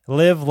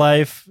live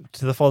life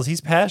to the fullest. He's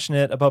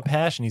passionate about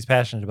passion. He's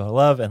passionate about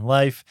love and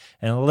life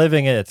and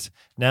living it.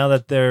 Now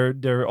that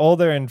they're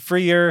older and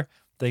freer,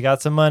 they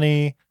got some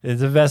money.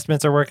 His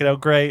investments are working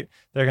out great.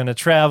 They're going to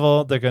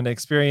travel. They're going to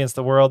experience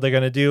the world. They're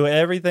going to do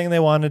everything they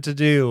wanted to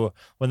do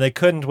when they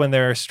couldn't, when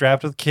they're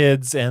strapped with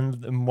kids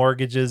and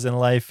mortgages and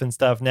life and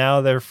stuff. Now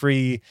they're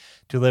free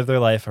to live their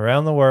life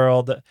around the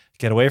world,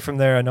 get away from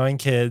their annoying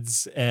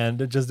kids,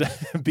 and just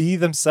be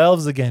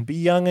themselves again, be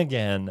young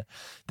again.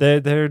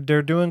 They're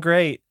doing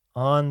great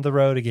on the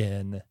road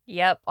again.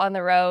 Yep, on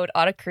the road,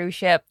 on a cruise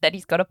ship that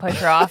he's going to push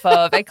her off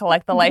of and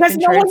collect the life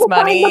insurance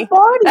money.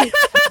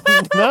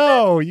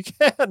 No, you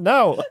can't.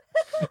 No.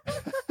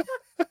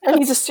 And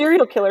he's a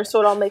serial killer, so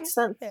it all makes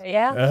sense.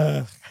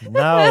 Yeah.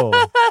 No,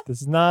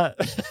 this is not.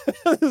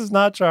 This is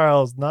not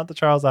Charles. Not the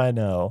Charles I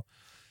know.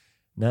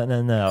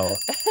 No.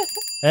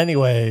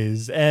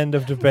 Anyways, end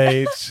of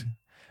debate.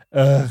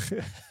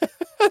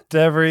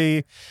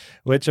 Devery,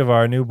 which of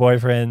our new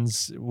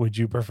boyfriends would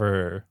you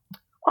prefer?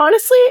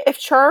 Honestly, if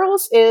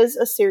Charles is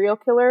a serial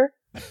killer,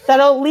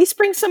 that'll at least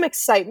bring some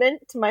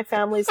excitement to my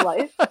family's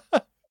life.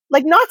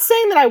 Like, not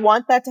saying that I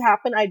want that to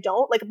happen, I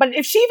don't. But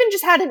if she even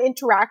just had an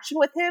interaction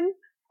with him,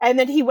 and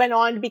then he went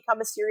on to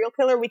become a serial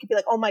killer, we could be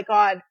like, oh my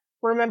god,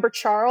 remember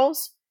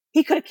Charles?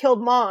 He could have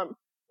killed mom,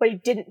 but he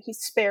didn't. He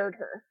spared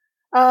her.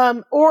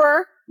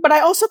 But I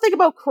also think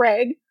about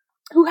Craig,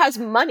 who has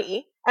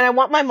money, and I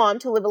want my mom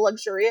to live a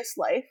luxurious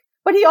life.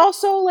 But he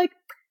also,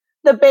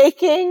 the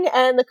baking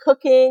and the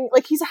cooking,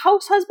 he's a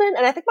house husband,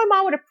 and I think my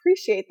mom would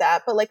appreciate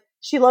that, but,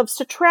 she loves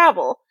to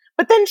travel.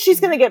 But then she's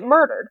going to get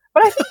murdered.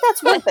 But I think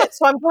that's worth it,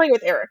 so I'm going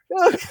with Eric.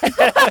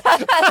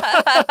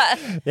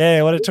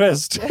 Yay, what a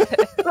twist.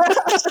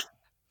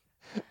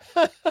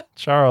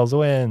 Charles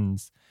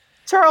wins.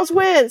 Charles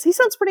wins. He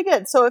sounds pretty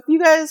good. So if you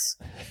guys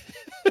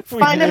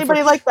find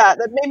anybody like that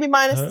maybe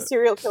minus the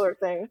serial killer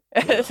thing.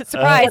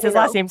 Surprise, his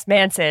last name's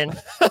Manson.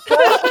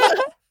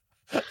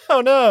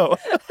 Oh no.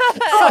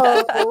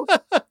 Oh.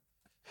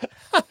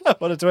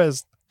 What a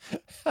twist.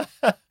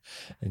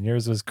 And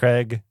yours was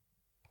Craig.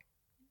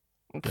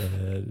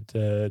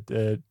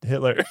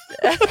 Hitler.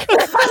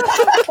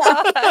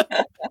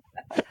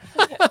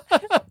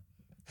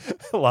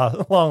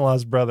 Long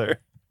lost brother.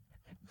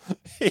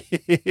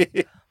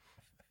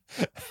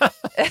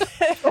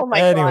 Oh my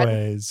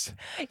Anyways.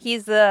 God.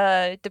 He's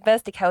a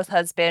domestic house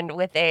husband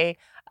with a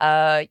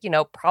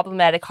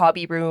problematic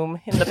hobby room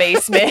in the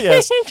basement.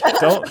 Yes.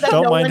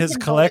 Don't mind his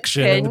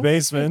collection in the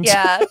basement.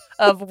 Yeah,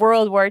 of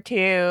World War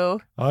II.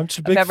 I'm just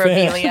a big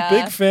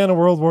fan of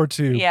World War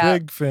II. Yeah.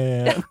 Big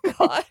fan.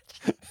 God.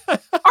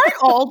 Aren't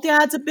all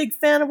dads a big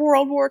fan of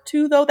World War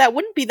II, though? That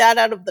wouldn't be that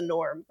out of the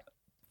norm.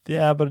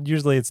 Yeah, but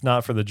usually it's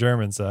not for the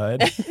German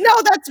side.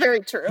 No, that's very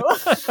true.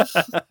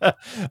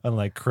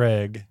 Unlike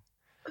Craig.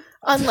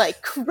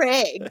 Unlike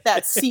Craig,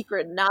 that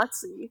secret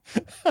Nazi.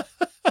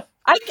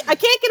 I can't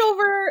get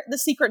over the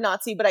secret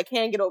Nazi, but I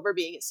can get over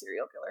being a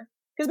serial killer.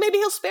 Because maybe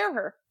he'll spare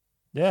her.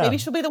 Yeah. Maybe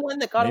she'll be the one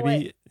that got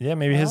away. Yeah,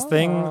 maybe his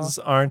things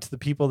aren't the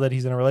people that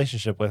he's in a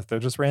relationship with. They're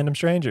just random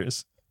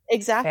strangers.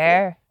 Exactly.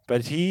 Fair.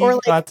 But he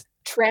got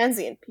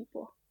transient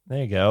people.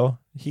 There you go.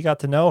 He got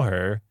to know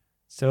her,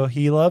 so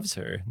he loves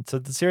her. So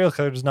the serial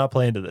killer does not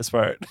play into this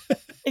part.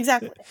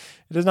 Exactly.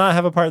 He does not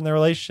have a part in the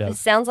relationship. It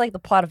sounds like the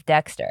plot of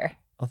Dexter.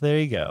 Well, there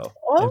you go.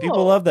 Oh. And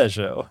people love that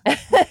show.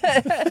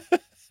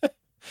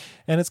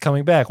 And it's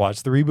coming back.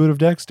 Watch the reboot of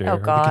Dexter. Oh, or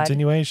God. the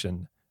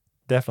continuation.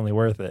 Definitely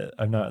worth it.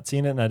 I've not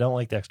seen it and I don't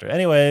like Dexter.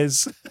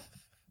 Anyways,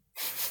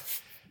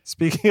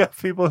 speaking of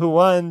people who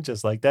won,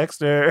 just like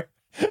Dexter,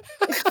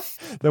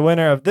 the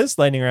winner of this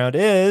lightning round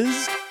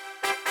is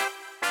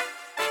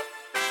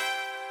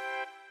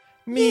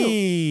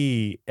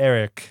me,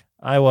 Eric.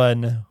 I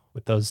won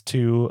with those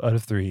 2 out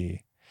of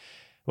 3.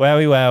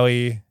 Wowie,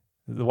 wowie.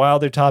 The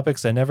wilder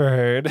topics I never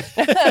heard.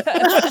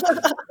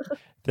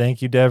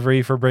 Thank you,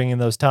 Devery, for bringing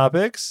those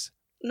topics.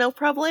 No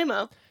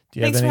problemo.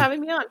 Thanks for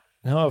having me on.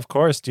 No, of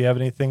course. Do you have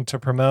anything to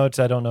promote?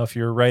 I don't know if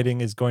your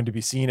writing is going to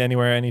be seen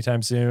anywhere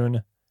anytime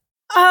soon.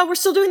 We're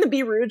still doing the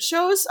Be Rude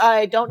shows.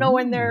 I don't know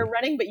when they're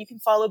running, but you can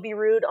follow Be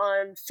Rude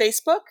on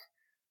Facebook,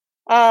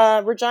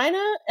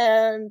 Regina,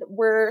 and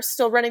we're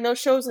still running those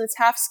shows, and it's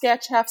half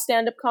sketch, half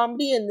stand-up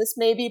comedy, and this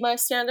may be my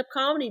stand-up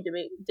comedy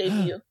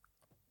debut.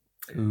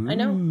 Ooh, I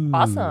know.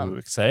 Awesome.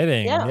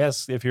 Exciting. Yeah.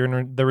 Yes, if you're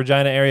in the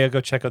Regina area,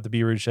 go check out the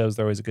Be Rude shows.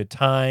 They're always a good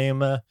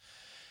time.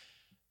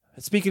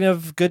 Speaking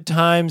of good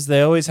times,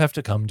 they always have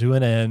to come to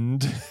an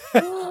end.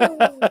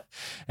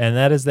 And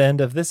that is the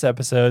end of this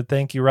episode.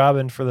 Thank you,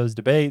 Robin, for those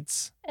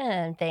debates.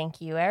 And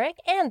thank you, Eric.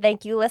 And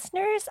thank you,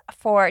 listeners,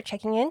 for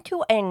checking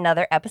into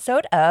another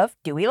episode of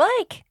Do We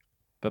Like?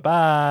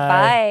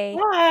 Bye-bye.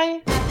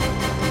 Bye. Bye.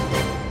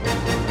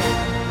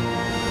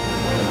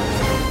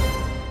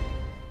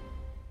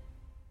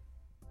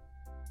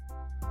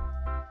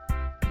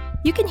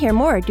 You can hear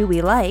more Do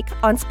We Like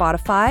on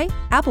Spotify,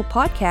 Apple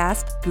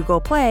Podcast,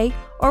 Google Play,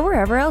 or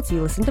wherever else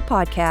you listen to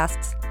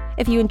podcasts.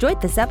 If you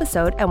enjoyed this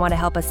episode and want to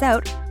help us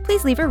out,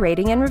 please leave a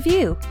rating and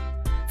review.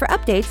 For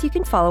updates, you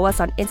can follow us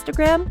on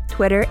Instagram,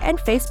 Twitter, and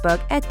Facebook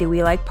at Do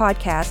We Like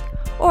Podcast,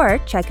 or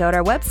check out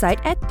our website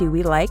at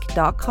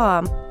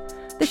dowelike.com.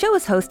 The show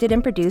is hosted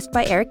and produced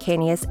by Eric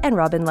Canius and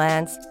Robin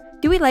Lance.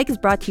 Do We Like is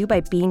brought to you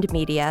by Beamed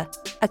Media,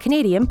 a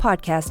Canadian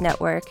podcast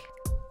network.